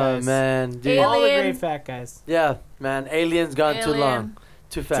fat Oh guys. man, dude. Alien. All the great fat guys. Yeah, man, Alien's gone too Alien. long,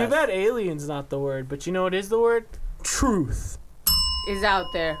 too fast. Too bad alien's not the word, but you know what is the word? Truth. Is out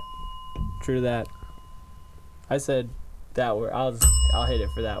there. True that. I said that word. I'll hit it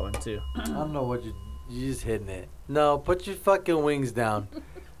for that one too. I don't know what you just hitting it. No, put your fucking wings down.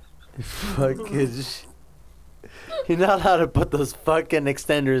 Fucking. You're not allowed to put those fucking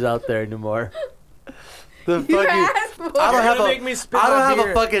extenders out there anymore. The You fucking. asked for I don't You're have gonna a. make me spit I don't my have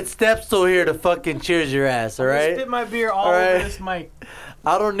beer. a fucking step stool here to fucking cheers your ass. All I'm gonna right. spit my beer all All right. over this mic.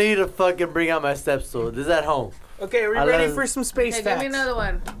 I don't need to fucking bring out my step stool. This is at home. Okay, are we I ready love- for some space Okay, facts? give me another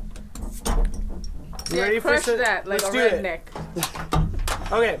one. You Yeah, ready for crush some- that like Let's a do it.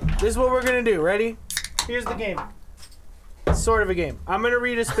 redneck. Okay, this is what we're gonna do. Ready? Here's the game. It's sort of a game. I'm gonna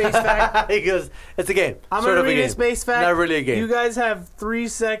read a space fact. He goes, "It's a game. I'm sort gonna of a read game. a space fact. Not really a game." You guys have 3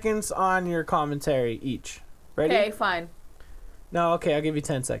 seconds on your commentary each. Ready? Okay, fine. No, okay, I'll give you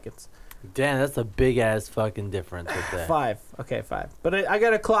 10 seconds. Damn, that's a big ass fucking difference right there. 5. Okay, 5. But I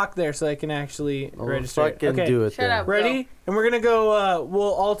got a clock there so I can actually Well, register. it. fucking Okay. do it Shut then. up. Ready? And we're gonna go.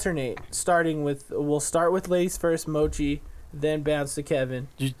 We'll alternate, starting with. We'll start with ladies first, Mochi, then bounce to Kevin.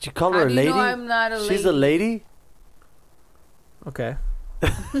 Did you call How her a do you lady? know I'm not a lady? She's a lady? Okay.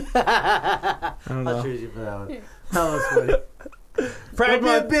 I don't I'll know. choose you for that one. That was funny. Pride Don't be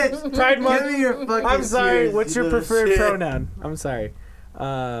a Month. bitch. Pride Give Month. me your fucking I'm sorry. cheers, What's you your little preferred shit. pronoun? I'm sorry.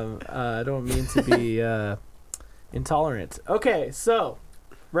 I don't mean to be intolerant. Okay, so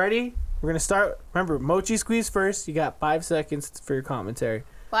ready? We're gonna start. Remember, Mochi squeeze first. You got 5 seconds for your commentary.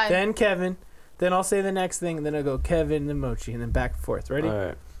 Fine. Then Kevin. Then I'll say the next thing. And then I'll go Kevin, then Mochi, and then back and forth. Ready? All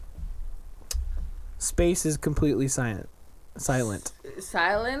right. Space is completely silent. Silent.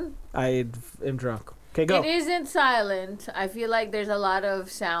 Silent? I am drunk. Okay, go. It isn't silent. I feel like there's a lot of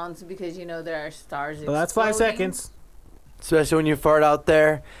sounds because, you know, there are stars Well, that's 5 exploding. seconds. Especially when you fart out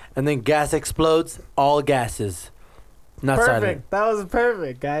there and then gas explodes. All gases. Not Perfect. silent. That was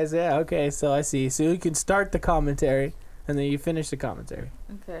perfect, guys. Yeah. Okay. So I see. So you can start the commentary, and then you finish the commentary.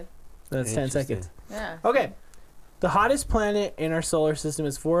 Okay. That's 10 Interesting. seconds. Yeah. Okay. The hottest planet in our solar system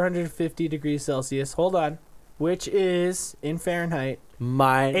is 450 degrees Celsius. Hold on. Which is, in Fahrenheit,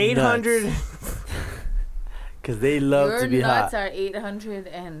 My 800. Because they love Your to be nuts hot. are 800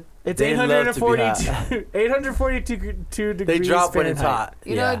 and... It's They love to be 842, 842 degrees They drop when it's Fahrenheit. hot.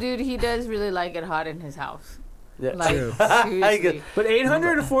 You know, dude, he does really like it hot in his house. Yeah. Like, True. seriously. But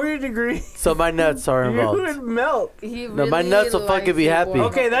 840 degrees, So my nuts are you involved. would melt. He No, my nuts will fucking likes be it happy. warm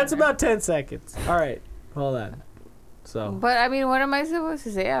Okay, up that's in there. about 10 seconds. All right. Hold on. So, But, I mean, what am I supposed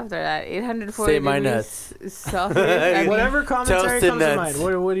to say after that? 840 Say my degrees Celsius? I mean, whatever commentary Toasted comes to nuts.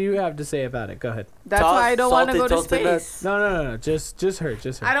 mind. What do you have to say about it? Go ahead. that's why I don't want to Salty go to toasted space. nuts. No. Just her.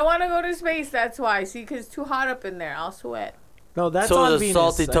 I don't want to go to space, that's why. See, because it's too hot up in there. I'll sweat. No, that's So on the Venus.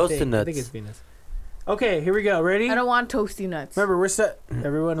 salty I toasted think. I nuts. think it's Venus. Okay, here we go. Ready? I don't want toasty nuts. Remember, we're set.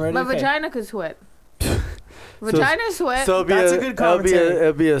 Everyone ready? My Okay. vagina could sweat. Vagina sweat. So That's a good commentary.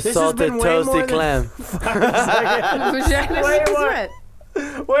 It'll be a This has salted been way more toasty than clam. 5 seconds. Vagina Wait, could what?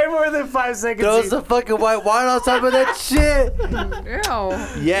 sweat. Way more than 5 seconds. Throw you- some fucking white wine on top of that shit.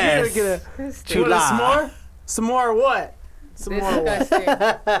 Ew. Yes. You're gonna Disgusting. get a, Chula. some more? Some more what? Some more what? Disgusting.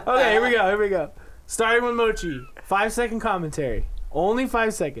 Okay, here we go. Here we go. Starting with Mochi. 5-second commentary. Only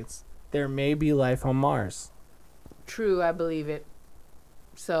 5 seconds. There may be life on Mars. True, I believe it.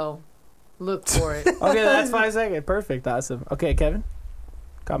 So, look for it. Okay, that's 5 seconds. Perfect. Awesome. Okay, Kevin.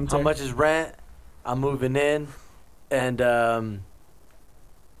 Commentary. How much is rent? I'm moving in, and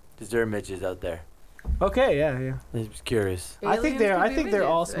is there midgets out there? Okay, yeah. I'm just curious. I think Aliens they're- could I be think they're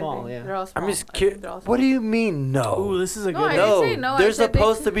all midgets, I small, think. yeah. They're all small. I'm just I think curious. they're all What small. do you mean no? Ooh, this is a No, good I one. didn't say no. I They're said they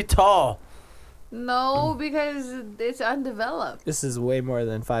supposed could- to be tall. No, because it's undeveloped. This is way more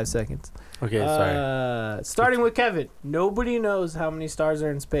than 5 seconds. Okay, sorry. Starting with Kevin. Nobody knows how many stars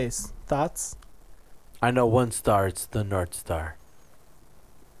are in space. Thoughts? I know one star. It's the North Star.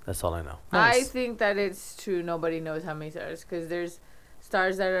 That's all I know. I Nice. think that it's true. Nobody knows how many stars because there's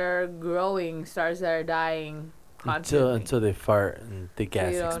stars that are growing, stars that are dying constantly. Until they fart and the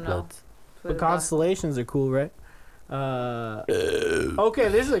gas don't know. explodes. The constellations are cool, right? Okay,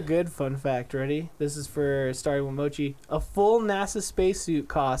 this is a good fun fact. Ready? This is for starting with Mochi. A full NASA spacesuit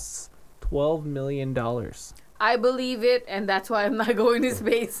costs $12 million. I believe it, and that's why I'm not going to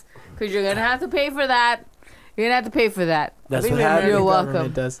space because you're gonna have to pay for that. You're gonna have to pay for that. That's I think what the happens. American You're government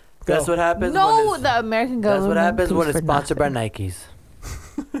welcome. Does. That's Go. what happens. No, when it's, the American that's government. what happens when pays it's for sponsored by nothing. Nikes.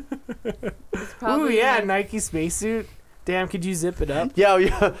 It's Ooh, probably yeah, like- Nike spacesuit. Damn, could you zip it up? Yo,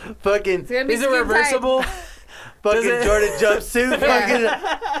 fucking, It's gonna be Is it skin tight. reversible? fucking it- Jordan jumpsuit.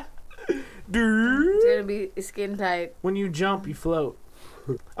 Yeah. Fucking, It's gonna be skin tight. When you jump, you float.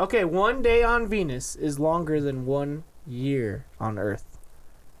 Okay, 1 day on Venus is longer than 1 year on Earth.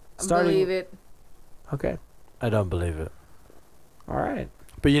 Believe it. Okay, I don't believe it. all right.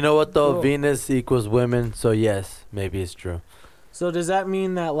 But you know what though? Cool. Venus equals women, so yes, maybe it's true. So does that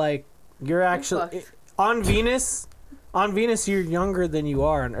mean that like you're actually fucked. on Venus? On Venus, you're younger than you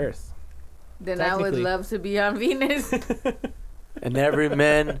are on Earth. Then I would Technically. love to be on Venus. And every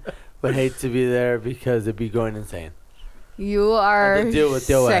man would hate to be there because it'd be going insane. You are Have to deal with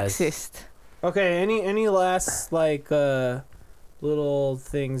your ass. sexist. Okay, any last like little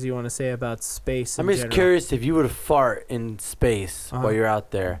things you want to say about space? I'm in just general? curious if you would fart in space Uh-huh. while you're out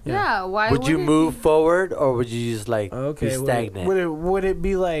there. Yeah. Yeah. Why Would you wouldn't move forward or would you just like Okay, be stagnant? would it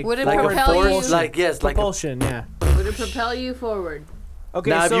be like Would it like a propel force, you? like yes, like a, propulsion? Yeah. Would it propel you forward? Okay,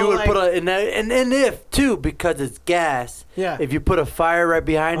 now so if you would like, put a and if too because it's gas, yeah. if you put a fire right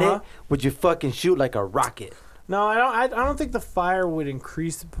behind Uh-huh. it, would you fucking shoot like a rocket? No, I don't. I don't think the fire would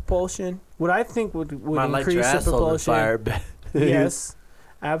increase the propulsion. What I think would Might light your increase the asshole on propulsion. fire. Yes,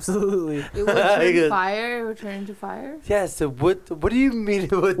 absolutely. It would turn fire. It would turn into fire. Yes. So what do you mean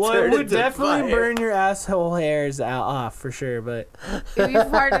it would Well, turn it would into definitely fire? burn your asshole hairs off for sure. But If you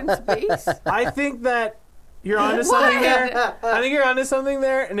fart in space. I think that you're onto something there. I think you're onto something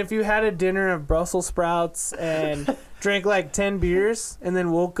there. And if you had a dinner of Brussels sprouts and drank like 10 beers and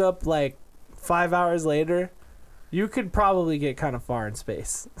then woke up like 5 hours later, you could probably get kind of far in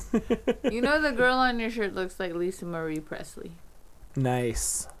space. You know the girl on your shirt looks like Lisa Marie Presley,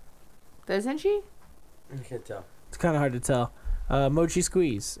 Nice. doesn't she? You can't tell. It's kind of hard to tell. Mochi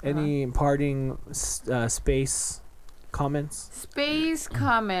Squeeze, any parting space comments? Space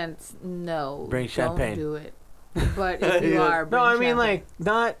comments? No. Bring champagne. Don't do it. But if you are, No, bring I mean champagne. like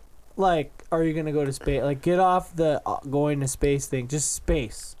not like are you gonna go to space? Like get off the going to space thing. Just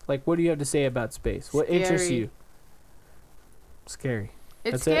space. Like what do you have to say about space? What interests Scary. you? Scary.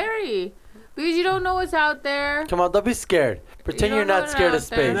 It's That's it? scary because you don't know what's out there. Come on, don't be scared. Pretend don't you're know not what's scared out of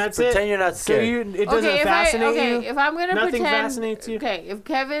there. space. And that's Pretend it. you're not So scared. it doesn't fascinate you. if I'm gonna Nothing pretend, fascinates you? Okay, if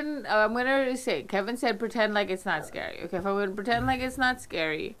Kevin, I'm gonna say Kevin said pretend like it's not scary. Okay, if I'm gonna pretend like it's not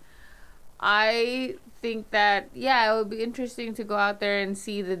scary, I think that it would be interesting to go out there and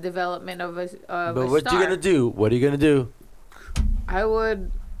see the development of a But what star. you gonna do? What are you gonna do? I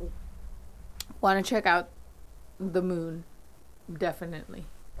would want to check out the moon, definitely.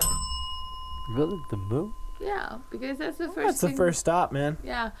 Really? The moon? Yeah, because that's the first. That's the thing. first stop, man.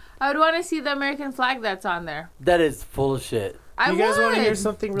 Yeah, I would want to see the American flag that's on there. That is full of shit. I You guys would. want to hear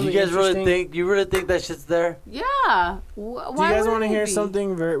something really you guys really interesting? think that shit's there? Yeah. Do you Why guys want to hear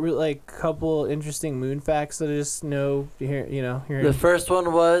something like couple interesting moon facts that I just know here? The first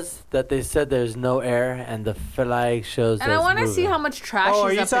one was that they said there's no air and the flag shows. And I want to see how much trash. Oh, are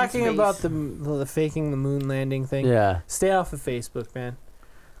is you up in talking space. about the faking the moon landing thing? Yeah. Stay off of Facebook, man.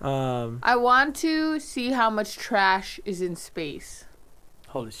 I want to see how much trash is in space.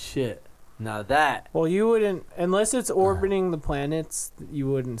 Holy shit. Now that. Well, you wouldn't unless it's orbiting the planets. You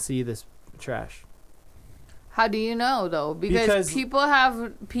wouldn't see this trash. How do you know though? Because-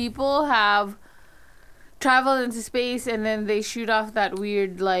 people have traveled into space and then they shoot off that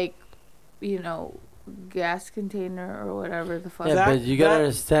weird gas container or whatever the fuck. Yeah, but you gotta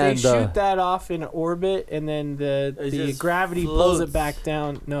understand, They though. shoot that off in orbit, and then It the just gravity pulls it floats. back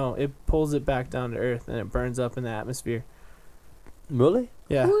down. No, it pulls it back down to Earth, and it burns up in the atmosphere. Really?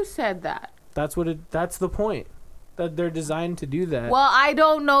 Yeah, Who said that? that's the point. That they're designed to do that. Well, I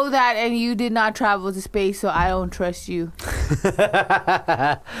don't know that, and you did not travel to space, so I don't trust you.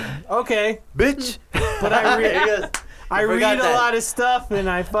 Okay, Bitch. but I read I forgot read a that. lot of stuff, and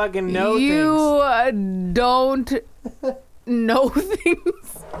I fucking know You things. don't know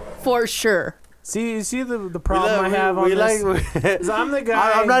things for sure. See the problem I have on this. Is I'm the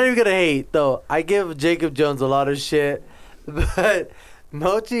guy. I'm not even gonna hate though. I give Jacob Jones a lot of shit, but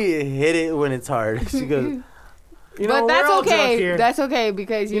Mochi hit it when it's hard. She goes, You know, But that's we're all drunk okay. here. That's okay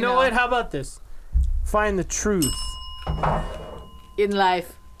because You know what? How about this? Find the truth. in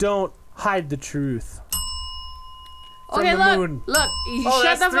life. Don't hide the truth. From Okay, the look, moon. look. You Oh,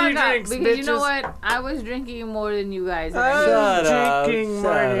 shut the that's fuck three up drinks, because you know bitches. what? I was drinking more than you guys. and I'm Shut up, drinking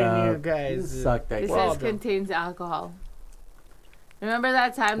more shut than up. you guys. You suck that It guy. Well says done. contains alcohol. Remember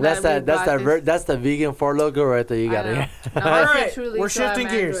that time That's that that's the vegan Four Loco right there. You got it. All right, we're shifting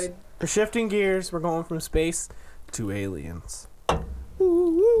gears. We're shifting gears. We're going from space to aliens.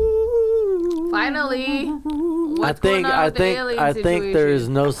 Finally, I think the there is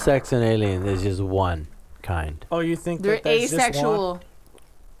no sex in aliens. It's just one kind. Oh, you think They're that that's just asexual.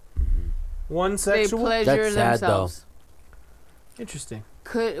 one They sexual? pleasure That's sad, though. themselves. Interesting.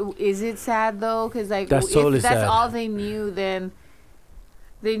 Is it sad though? Because That's if totally that's sad. all they knew, then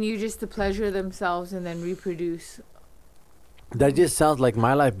they knew just to pleasure themselves and then reproduce. That just sounds like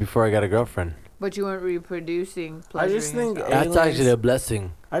my life before I got a girlfriend. But you weren't reproducing. I just pleasuring think yourself. That's Aliens- actually a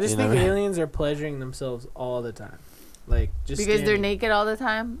blessing. I just You know think what I mean? aliens are pleasuring themselves all the time, like just because they're standing- naked all the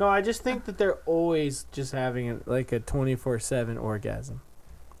time. No, I just think that they're always just having a 24/7 orgasm,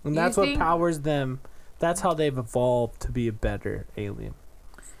 and You that's what think- powers them. That's how they've evolved to be a better alien.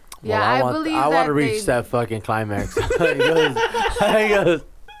 Yeah, Well, I want, believe I want that to reach they- that fucking climax. He goes, he goes,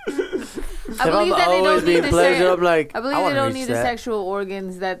 I if I'm believe that they always don't being need pleasured, the I'm like, I believe wanna they don't reach need the that. sexual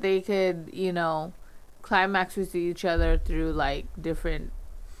organs that they could, climax with each other through like different,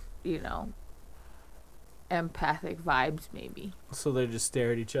 empathic vibes maybe. So they just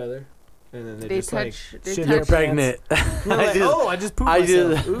stare at each other, and then they They just like touch. They shit You're their touch. pregnant. pants. You're like, just- oh, I just pooped I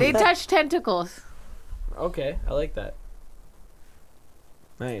myself. just- Ooh. They touch tentacles. Okay, I like that.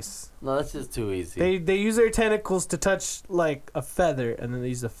 Nice. No, that's just too easy. They use their tentacles to touch like a feather, and then they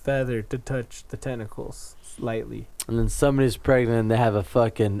use a feather to touch the tentacles lightly. And then somebody's pregnant and they have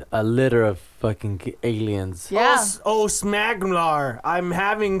a litter of fucking aliens. Yeah. Oh, Smaglar! I'm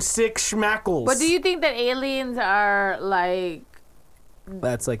having 6 schmackles. But do you think that aliens are like?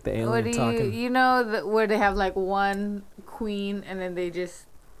 That's like the What alien do talking. where they have like one queen and then they just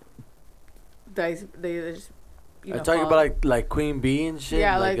they just Are you talking about like Queen Bee and shit?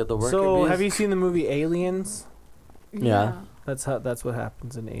 Yeah, like like- at the worker So, bees? have you seen the movie Aliens? Yeah. That's what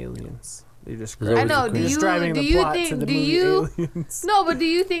happens in Aliens. They just Is that I what know. you Do You're just you driving do the you plot to think the do movie you Aliens. no? But do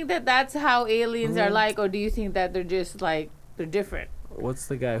you think that that's how aliens are Mhm. like, or do you think that they're just like they're different? What's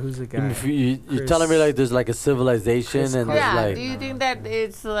the guy? Who's the I mean, guy? if you're Chris- telling me like there's like a civilization Chris and Carter. there's Yeah. like Do you think that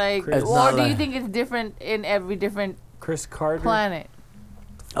it's like, Chris- It's or not do you like- think it's different in every different Chris Carter. planet?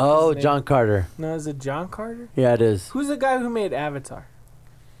 oh his name? John Carter. No, is it John Carter? Yeah, it is. Who's the guy who made Avatar?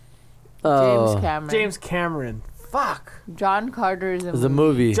 Oh, James Cameron. James Cameron. Fuck. John Carter is it's a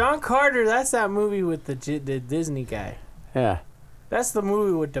movie. John Carter. That's that movie with the Disney guy. Yeah. That's the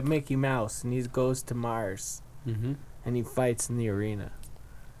movie with the Mickey Mouse, and he goes to Mars Mm-hmm. and he fights in the arena.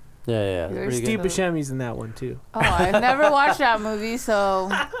 Yeah, yeah. It's You're pretty Steve good. Buscemi's in that one too. Oh, I've never watched that movie, so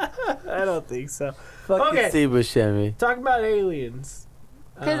I don't think so. Fucking Okay. Steve Buscemi. Talking about aliens.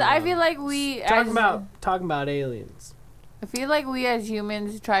 because I feel like we talking about aliens. I feel like we as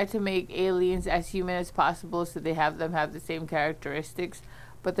humans try to make aliens as human as possible so they have the same characteristics,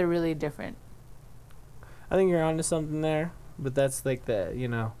 but they're really different. I think you're onto something there, but that's like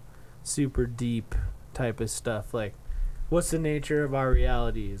the, super deep type of stuff. Like, what's the nature of our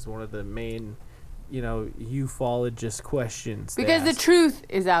reality is one of the main, ufologist questions. they Because the ask. truth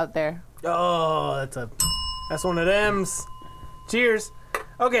is out there. Oh, that's one of them's. Cheers.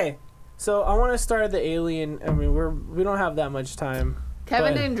 Okay, so I want to start the alien. I mean, we don't have that much time.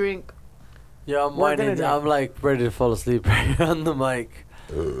 Kevin But- didn't drink. Yeah, I'm We're gonna whining. drink. I'm like ready to fall asleep right on the mic.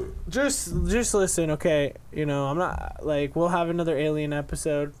 Just listen, okay? I'm not like we'll have another alien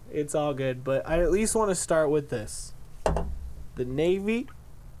episode. It's all good, but I at least want to start with this. The Navy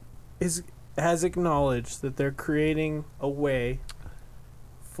has acknowledged that they're creating a way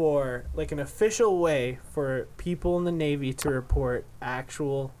for like an official way for people in the Navy to report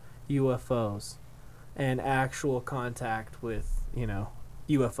actual UFOs and actual contact with,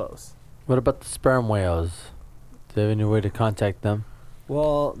 UFOs. What about the sperm whales? Do you have any way to contact them?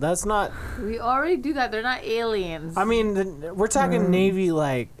 Well, that's not. We already do that. They're not aliens. I mean, we're talking Navy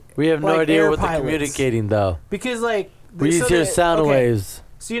like. We have no Like idea air what they're pilots. communicating though. Because like We just hear sound waves.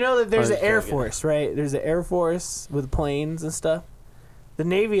 So you know that there's Oh, an Air okay. Force, right? There's an Air Force with planes and stuff. The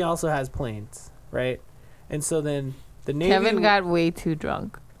Navy also has planes, right? And so then the Navy. Kevin got way too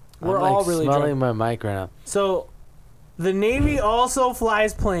drunk. We're I'm like all really smelling drunk. my mic right now. So the Navy also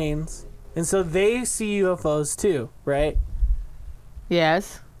flies planes, and so they see UFOs too, right?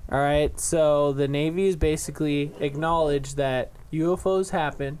 Yes. All right. So the Navy is basically acknowledged that UFOs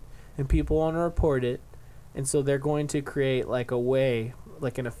happen, and people want to report it, and so they're going to create like a way,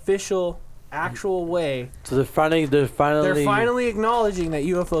 like an official, actual way. So they're finally They're finally acknowledging that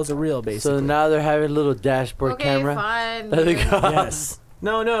UFOs are real, basically. So now they're having a little dashboard Okay, camera. fine. There they go. Yes.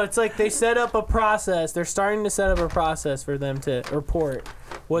 No, it's like they set up a process. They're starting to set up a process for them to report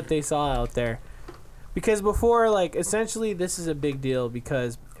what they saw out there. Because before, like, essentially this is a big deal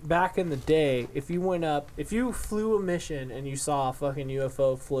because back in the day, if you flew a mission and you saw a fucking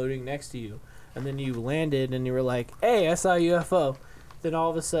UFO floating next to you, and then you landed and you were like, hey, I saw a UFO, then all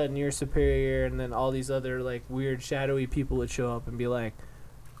of a sudden your superior and then all these other, like, weird shadowy people would show up and be like,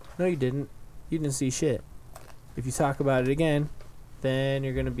 no, you didn't. You didn't see shit. If you talk about it again, then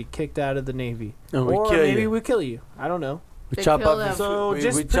you're gonna be kicked out of the Navy, And we or kill maybe you. we kill you. I don't know. We They chop kill off them. your, So we,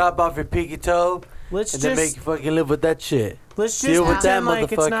 just we pre- chop off your pinky toe Let's and then make just you fucking live with that shit. pretend Deal with that,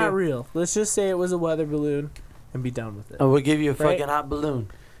 like it's not motherfucker. real. Let's just say it was a weather balloon, and be done with it. And we'll give you a Right? fucking hot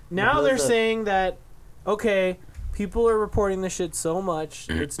balloon. Now blows they're up. saying that, okay, people are reporting this shit so much,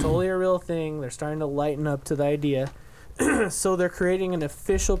 it's totally a real thing. They're starting to lighten up to the idea. So they're creating an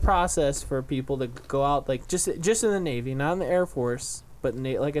official process for people to go out, like just in the Navy, not in the Air Force, but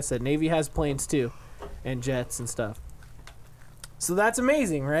like I said, Navy has planes too, and jets and stuff. So that's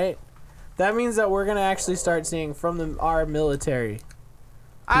amazing, right? That means that we're gonna actually start seeing from our military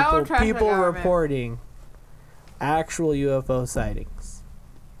I don't trust the people government. reporting actual UFO sightings.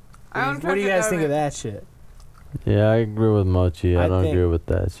 I don't What trust do you the guys think of government. that shit? Yeah, I agree with Mochi. I I don't think- agree with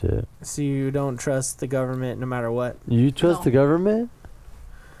that shit. So you don't trust the government no matter what? You trust No. the government?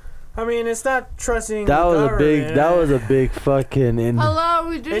 I mean, it's not trusting That the was a government. big. That was a big fucking. Hello,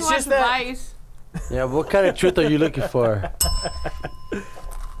 we just It's watched just that- Vice. Yeah, what kind of truth are you looking for?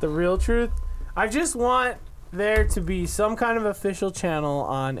 The real truth. I just want there to be some kind of official channel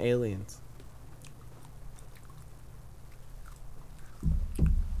on aliens.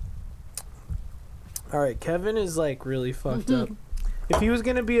 All right, Kevin is like really fucked up. If he was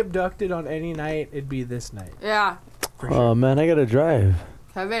gonna be abducted on any night, it'd be this night. Yeah. For sure. Oh man, I gotta drive.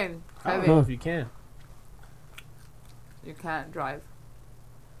 Kevin. I don't Kevin. know if you can. You can't drive.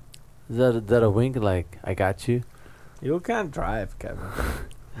 Is that a wink? Like I got you. You can't drive, Kevin.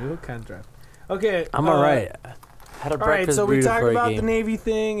 You can't drive. Okay. I'm alright. Had a All right, breakfast so we burrito talked for a about the game. Navy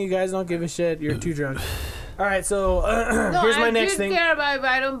thing. You guys don't give a shit. You're too drunk. All right, so No, here's my I next do thing. care about it, but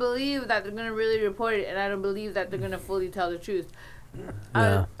I don't believe that they're gonna really report it, and I don't believe that they're gonna fully tell the truth.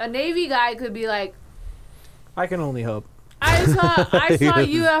 Yeah. A Navy guy could be like, I can only hope. I saw a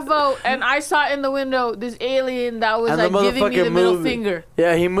UFO, and I saw in the window this alien that was And the like giving me the motherfucker middle moved. finger.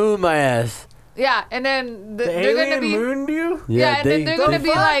 Yeah, he moved my ass. Yeah, and then The they're gonna alien be mooned you? yeah, and then they're gonna be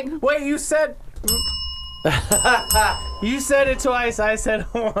like, Wait, you said. You said it twice. I said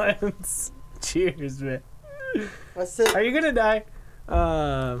it once. Cheers, man. I said. Are you gonna die?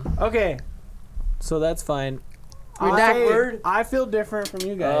 Okay. So that's fine. We're done. I feel different from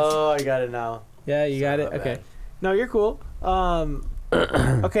you guys. Oh, I got it now. Yeah, you got Sorry, it. my Okay. bad. No, you're cool.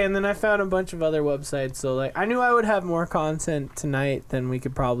 Okay, and then I found a bunch of other websites. So like, I knew I would have more content tonight than we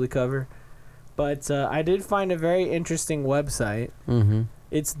could probably cover, but I did find a very interesting website. Mm-hmm.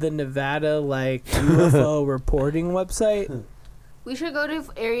 It's the Nevada like UFO reporting website. we should go to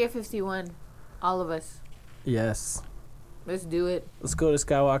Area 51, all of us. Yes. Let's do it. Let's go to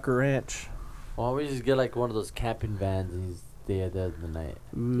Skywalker Ranch. Why don't we just get like one of those camping vans and just stay there the night?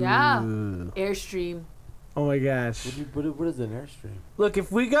 Yeah. Ooh. Airstream. Oh my gosh. What is an Airstream? Look,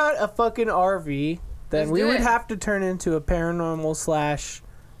 if we got a fucking RV, then Let's we do would it. have to turn into a paranormal slash,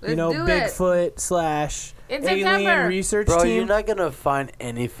 Let's do it. Bigfoot slash In alien September. research Bro, team. you're not gonna find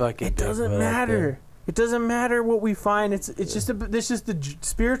any fucking. It doesn't Bigfoot out matter. there. It doesn't matter what we find. It's just the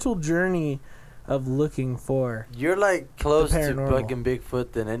spiritual journey of looking for. You're like close to paranormal. fucking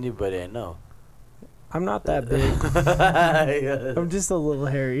Bigfoot than anybody I know. I'm not that big. He I'm just a little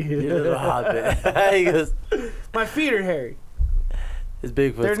hairy. goes, "You're a little hobbit." He goes, My feet are hairy. "It's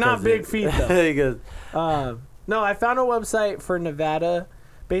Bigfoot." They're not big feet, though. He goes, No, I found a website for Nevada.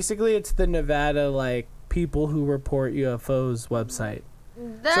 Basically, it's the Nevada like people who report UFOs website.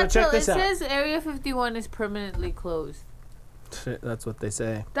 That's check all, this it out. says Area 51 is permanently closed. Shit, that's what they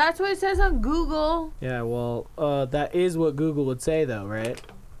say. That's what it says on Google. Yeah, well, that is what Google would say, though, right?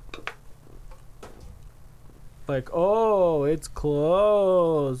 Like, oh, it's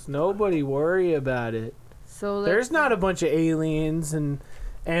closed. Nobody worry about it. So There's not a bunch of aliens and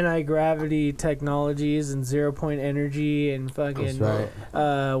anti-gravity technologies and zero-point energy and fucking That's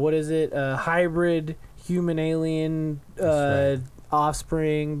right. what is it? Hybrid human alien That's right.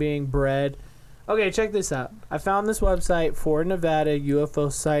 offspring being bred. Okay, check this out. I found this website for Nevada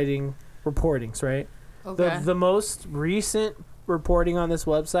UFO sighting reportings, right? Okay. The most recent reporting on this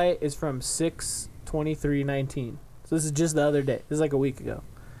website is from 6/23/19. So this is just the other day. This is like a week ago.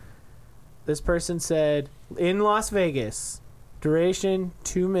 This person said, in Las Vegas, duration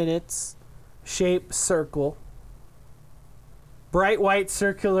 2 minutes, shape circle, bright white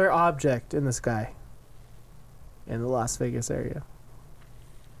circular object in the sky in the Las Vegas area.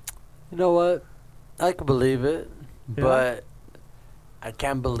 You know what? I could believe it, Yeah. but I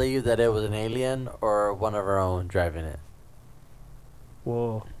can't believe that it was an alien or one of our own driving it.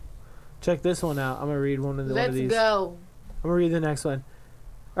 Whoa. Check this one out. I'm going to read one of Let's these. go. I'm going to read the next one.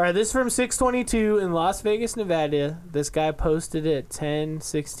 All right, this is from 622 in Las Vegas, Nevada. This guy posted it at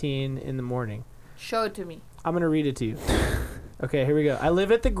 10:16 in the morning. Show it to me. I'm going to read it to you. Okay, here we go. I live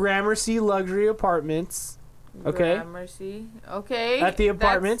at the Gramercy Luxury Apartments. Okay. Gramercy. Okay. At the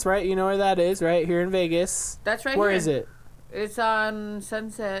apartments, right? You know where that is, right? Here in Vegas. That's right Where here. is it? It's on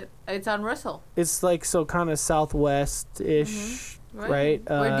Sunset. It's on Russell. It's like so kind of southwest-ish, right?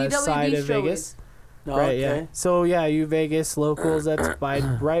 Where DW Side of Bistro Vegas. is. Right, yeah. So, yeah, you Vegas locals, that's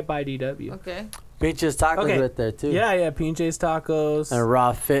right by DW. Okay. Peaches Tacos Okay. right there too. Yeah, Pinche's Tacos. And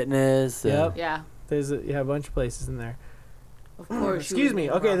Raw Fitness. and- Yep. Yeah. There's a bunch of places in there. Of course. Excuse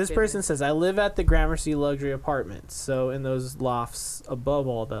me. Okay, this person says, I live at the Gramercy Luxury Apartments, so in those lofts above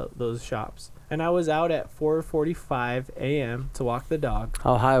all those shops. And I was out at 4:45 a.m. to walk the dog.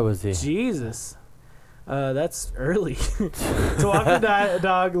 How high was he? Jesus. That's early. To walk the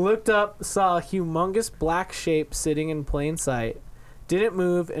dog, looked up, saw a humongous black shape sitting in plain sight. Didn't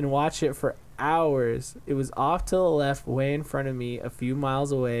move and watched it for hours. It was off to the left, way in front of me, a few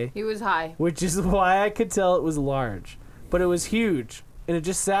miles away, He was high. which is why I could tell it was large. But it was huge, and it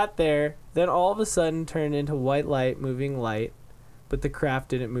just sat there, then all of a sudden turned into white light, moving light, but the craft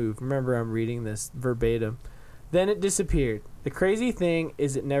didn't move. Remember, I'm reading this verbatim. Then it disappeared. The crazy thing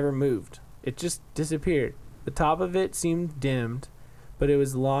is it never moved. It just disappeared. The top of it seemed dimmed, but it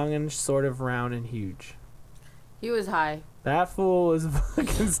was long and sort of round and huge. He was high. That fool was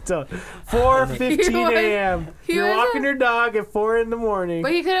fucking stuck. 4:15 was- a.m. he You're was walking your dog at 4 in the morning.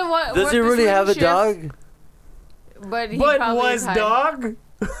 But he couldn't Does he really have a dog? But he But probably was high. dog?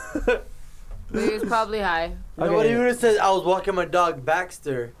 But he was probably high. You know what Okay. he would have said? I was walking my dog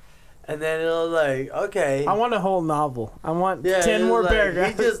Baxter, and then it was like, okay. I want a whole novel. I want yeah, 10 it was more like,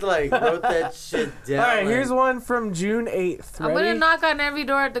 paragraphs. He just like wrote that shit down. All right, like, here's one from June 8th. I'm Ready? gonna knock on every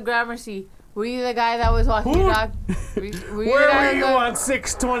door at the Gramercy. Were you the guy that was walking Who? your dog? Were you the Where guy were you that- on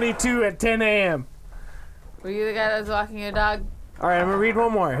 6:22 at 10 a.m.? Were you the guy that was walking your dog? All right, I'm gonna read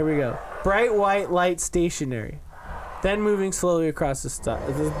one more. Here we go. Bright white light stationary, then moving slowly across the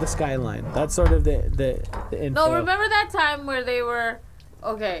skyline. That's sort of the info. No, remember that time where they were...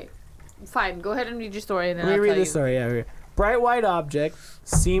 Okay, fine. Go ahead and read your story and then Let me I'll read tell the you. story. Yeah, here. Bright white object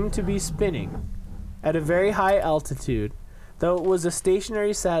seemed to be spinning at a very high altitude, though it was a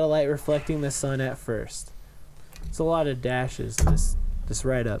stationary satellite reflecting the sun at first. It's a lot of dashes, this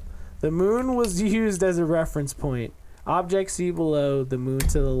write-up. The moon was used as a reference point. Object C below, the moon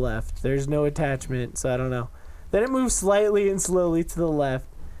to the left. There's no attachment, so I don't know. Then it moved slightly and slowly to the left,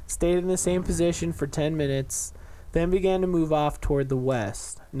 stayed in the same position for 10 minutes, then began to move off toward the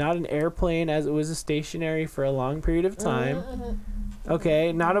west. Not an airplane, as it was a stationary for a long period of time.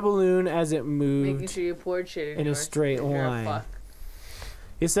 Okay, not a balloon as it Making moved. sure you poured shit in a yours straight if you're a line. fuck.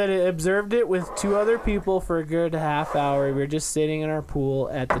 He said it observed it with 2 other people for a good half hour. We were just sitting in our pool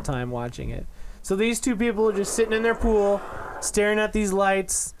at the time watching it. So these 2 people are just sitting in their pool, staring at these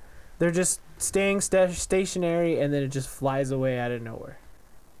lights. They're just staying stationary, and then it just flies away out of nowhere.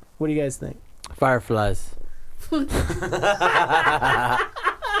 What do you guys think? Fireflies.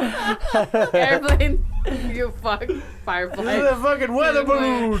 Airplane. You fuck. This is Firefly. a fucking weather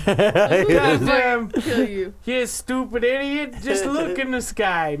balloon. Yeah. Goddamn. Kill you. You stupid idiot. Just look in the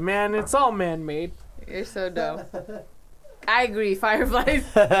sky, man. It's all man-made. You're so dumb. I agree. Fireflies.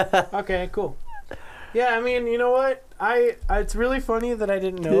 Okay, cool. Yeah, I mean, you know what? It's really funny that I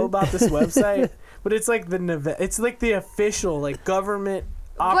didn't know about this website, but it's like it's like the official like government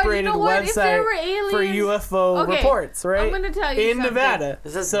operated But you know what? If there website were for aliens, UFO Okay, reports, right? I'm gonna tell you in something. Nevada.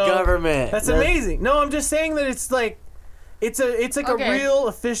 This is So, government. That's amazing. No, I'm just saying that it's like like Okay. a real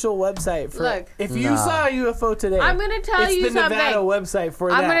official website for. Look. If you Nah. saw a UFO today, I'm gonna tell it's you the Nevada something. website for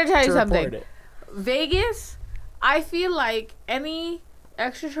I'm that. gonna tell you to report something. it. Vegas, I feel like any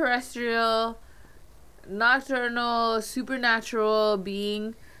extraterrestrial, nocturnal, supernatural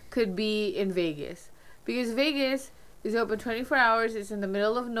being could be in Vegas. Because Vegas is open 24 hours. It's in the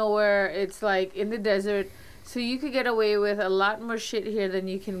middle of nowhere. It's like in the desert. So you could get away with a lot more shit here than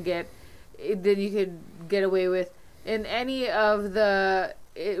you could get away with in any of the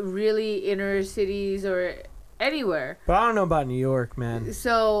really inner cities or anywhere. But I don't know about New York, man.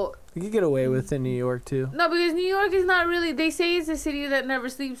 So You could get away with in New York too. no, because New York is not really. They say it's a city that never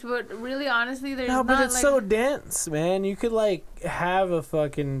sleeps, but really, honestly, there's No, not. but it's like, so dense, man. You could like have a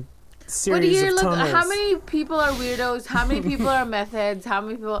fucking But series here, of look, tunnels. how many people are weirdos? How many people are meth heads? How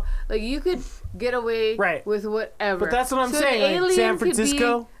many people like you could get away Right. with whatever? But that's what I'm So an saying. Like, alien San could be-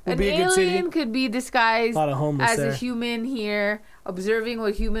 Francisco would be a good An city. alien could be disguised A lot of homeless as there. a human here, observing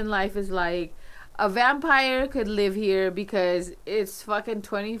what human life is like. A vampire could live here because it's fucking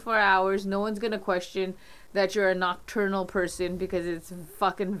 24 hours. No one's gonna question that you're a nocturnal person because it's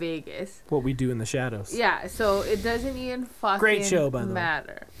fucking Vegas. What we do in the shadows. Yeah, so it doesn't even fucking Great show, by the way.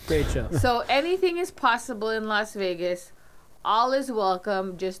 matter. Great show. So anything is possible in Las Vegas. All is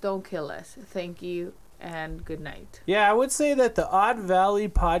welcome. Just don't kill us. Thank you and good night. Yeah, I would say that the Odd Valley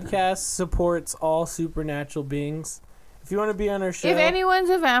podcast supports all supernatural beings. If you want to be on our show, If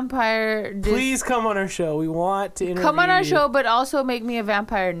anyone's a vampire, just please come on our show. We want to interview come on our you. show, but also make me a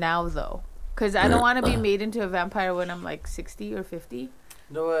vampire now, though. Because I don't want to be made into a vampire when I'm like 60 or 50. You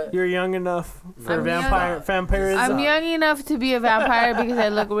know what? You're young enough for I'm young. vampirism. I'm young enough to be a vampire because I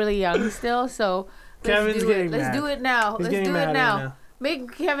look really young still, so Kevin's let's do getting it. Let's mad. do it now. He's Let's getting do mad it right now. now.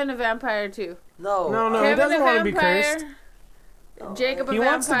 Make Kevin a vampire, too. No. No, he Kevin doesn't a want to be vampire. cursed. Jacob a He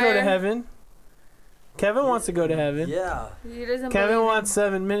vampire. wants to go to heaven. Kevin wants to go to heaven. Yeah. He doesn't Kevin believe in- wants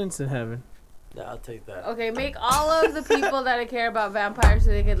 7 minutes in heaven. Yeah, I'll take that. Okay, make all of the people that I care about vampires so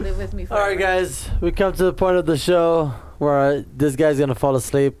they can live with me All forever. right, guys. We come to the point of the show where this guy's gonna fall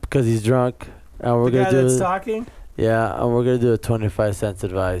asleep because he's drunk, and we're The guy gonna that's do talking. and we're gonna do a 25 cents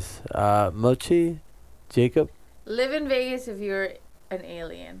advice. Mochi, Jacob. Live in Vegas if you're an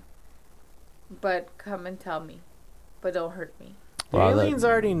alien. But come and tell me. But don't hurt me. The Wow, that- aliens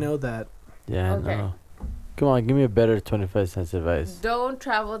already know that. Yeah, Okay. no. Come on, give me a better 25 cents advice. Don't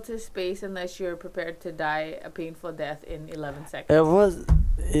travel to space unless you're prepared to die a painful death in 11 seconds.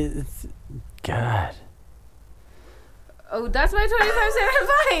 It's God. Oh, that's my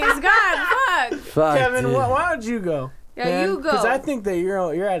 25-cent advice. God, fuck. Fuck, Kevin, dude. why don't you go? Yeah, you go. Because I think that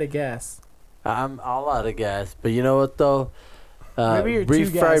you're out of gas. I'm all out of gas, but you know what though? Maybe you're too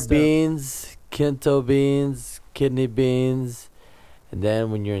Refried gassed up. beans, Kinto beans, kidney beans, and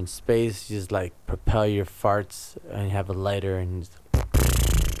then when you're in space, you just like propel your farts and you have a lighter and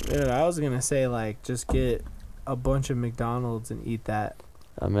just, Dude, I was gonna say like just get a bunch of McDonald's and eat that.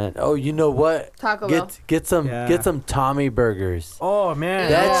 oh man. Oh, you know what? Taco Bell. Get some Tommy burgers. Oh man,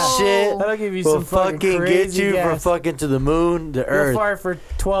 That yeah. shit That'll give you will some fucking get crazy you gas. from fucking to the moon, the You'll earth. fart for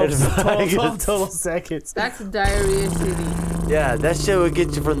 12 It's 12 total seconds. That's diarrhea city. Yeah, that shit will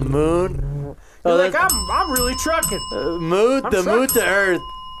get you from the moon. You're like, that's- I'm really trucking. moon, I'm the moon to earth.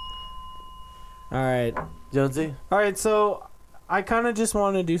 All right. Jonesy. All right, so I kind of just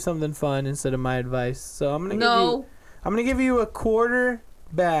want to do something fun instead of my advice. So I'm gonna give you a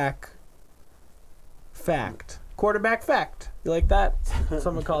quarterback fact. Quarterback fact. You like that?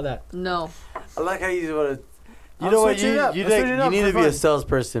 Someone call that. No. I like how you want to. You I'll know what? switch it up. You I'll switch it up need for to be a fun.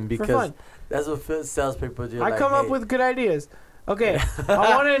 salesperson For because fun. that's what salespeople do. I like, come up hey, with good ideas. Okay,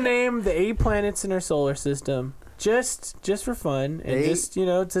 I want to name the 8 planets in our solar system just for fun and 8? just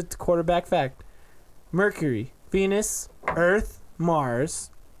it's a quarterback fact. Mercury, Venus, Earth, Mars,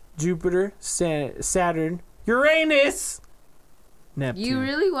 Jupiter, Saturn, Uranus, Neptune, You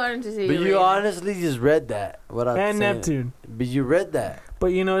really wanted to say But you Uranus. honestly just read that. What I'm and saying. Neptune. But you read that But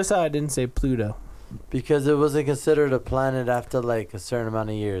you notice how I didn't say Pluto? because it wasn't considered a planet after like a certain amount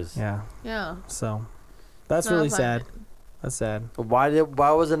of years. Yeah. Yeah. So that's Not a really sad. planet. That's sad Why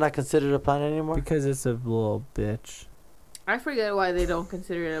was it not considered a planet anymore? because it's a little bitch. I forget why they don't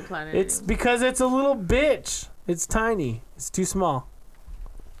consider it a planet. It's anymore. because it's a little bitch. It's tiny. It's too small.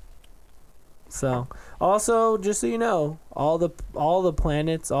 So, also, just so you know, all the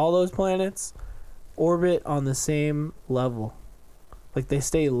planets, all those planets, orbit on the same level. Like they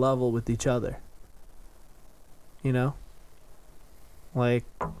stay level with each other. You know? Like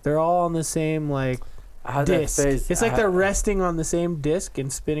they're all on the same like I have that disc. face. It's like they're resting on the same disc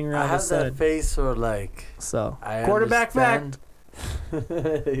and spinning I around the have that sun. face or like. So, I quarterback understand.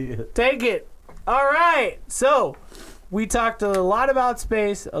 fact. Take it. All right. So, we talked a lot about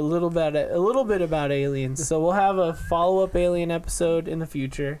space, a little bit about aliens. So we'll have a follow-up alien episode in the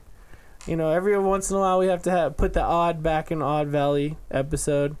future. You know, every once in a while we have to put the odd back in Odd Valley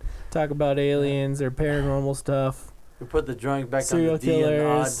episode, talk about aliens or paranormal stuff. We put the drunk back Serial on the D and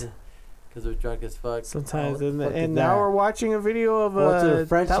killers. odd because we're drunk as fuck. Sometimes, Oh, what the fuck is and now that? we're watching a video of What's a a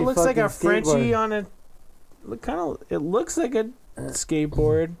Frenchie that looks like a fucking Frenchie skateboard? on a it looks like a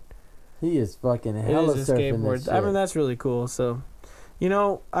skateboard. He is fucking It hella is a surfing this skateboard. shit. I mean, that's really cool. So, you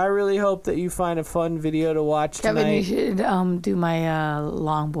know, I really hope that you find a fun video to watch Kevin, you tonight. should do my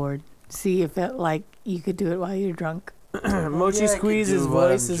longboard. See if it like you could do it while you're drunk. Mochi Yeah, I could Squeeze's do while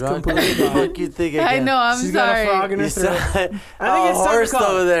voice I'm is drunk. completely What the gone. fuck you think I again? know. I'm She's sorry. got a frog in her You throat. sound I think it's a time to horse call.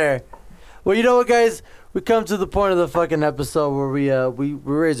 over there. Well, you know what, guys? We come to the point of the fucking episode where we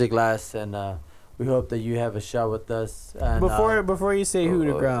raise a glass and we hope that you have a shot with us. And, Before you say who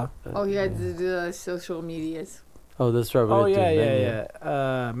to grab. Oh, you had to do the social medias. Oh, that's right. we Oh did yeah, do yeah, that,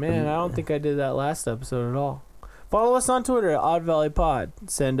 yeah. Man, I don't think I did that last episode at all. Follow us on Twitter at Odd Valley Pod.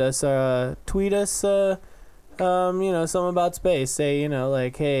 Send us, tweet us, you know, something about space. Say, you know,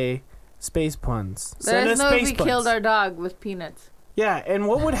 like, hey, space puns. Let Send us know if space we puns. killed our dog with peanuts. Yeah, and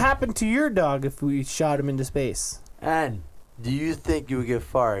what would happen to your dog if we shot him into space? And do you think you would get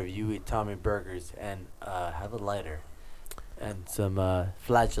far if you eat Tommy Burgers and have a lighter and some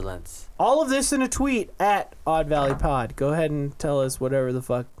flatulence? All of this in a tweet at Odd Valley Pod. Go ahead and tell us whatever the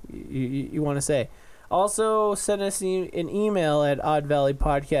fuck you want to say. Also, send us an email at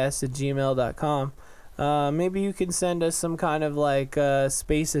oddvalleypodcast@gmail.com. Maybe you can send us some kind of like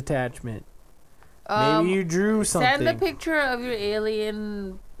space attachment. Maybe you drew something. Send a picture of your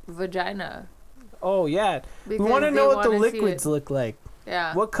alien vagina. Oh yeah, we because want to they know what the wanna see liquids it. look like.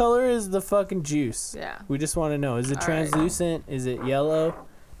 Yeah. What color is the fucking juice? Yeah. We just want to know. Is it All right. translucent? Is it yellow?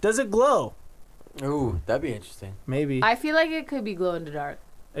 Does it glow? Ooh, that'd be interesting. Maybe. I feel like it could be glow in the dark.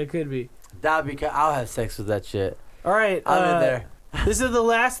 It could be. That'd be. I'll have sex with that shit. All right. I'm in there. This is the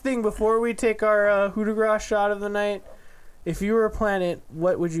last thing before we take our Coup de Grace shot of the night. If you were a planet,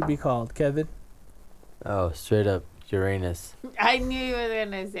 what would you be called, Kevin? Oh, straight up Uranus. I knew you were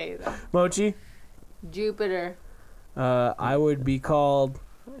gonna say that. Mochi? Jupiter. I would be called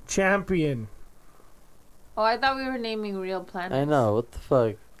Champion. Oh, I thought we were naming real planets. I know. What the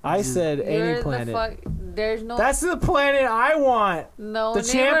fuck? I said You're any the planet. There's no. That's the planet I want. no. the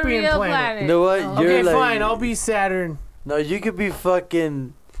name champion a real planet. You know what? No. You're Okay, like- fine. I'll be Saturn. No, you could be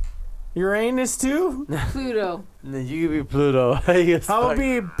fucking. Uranus too? Pluto. No, you could be Pluto. You How fuck. about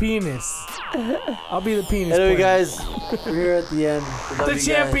be penis? I'll be the penis. Anyway, planet. guys, we're here at the end. We love The you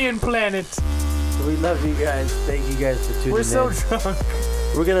champion planet. Guys. We love you guys. Thank you guys for tuning We're so in. drunk.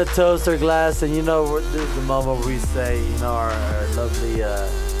 We're gonna toast our glass, and you know, this is the moment where we say, you know, our lovely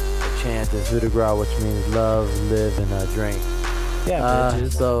chant is "Coup de Grace," which means love, live, and drink. Yeah,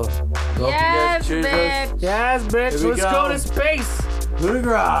 bitches. So, hope you Yes, guys cheers us. bitch. Yes, bitch. Here we Let's go. go to space. Coup de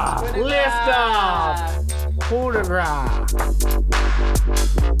Grace. Lift off. Coup de grace.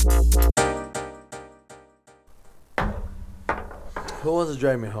 Who wants to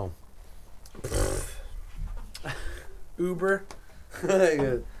drive me home? Uber.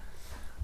 Good.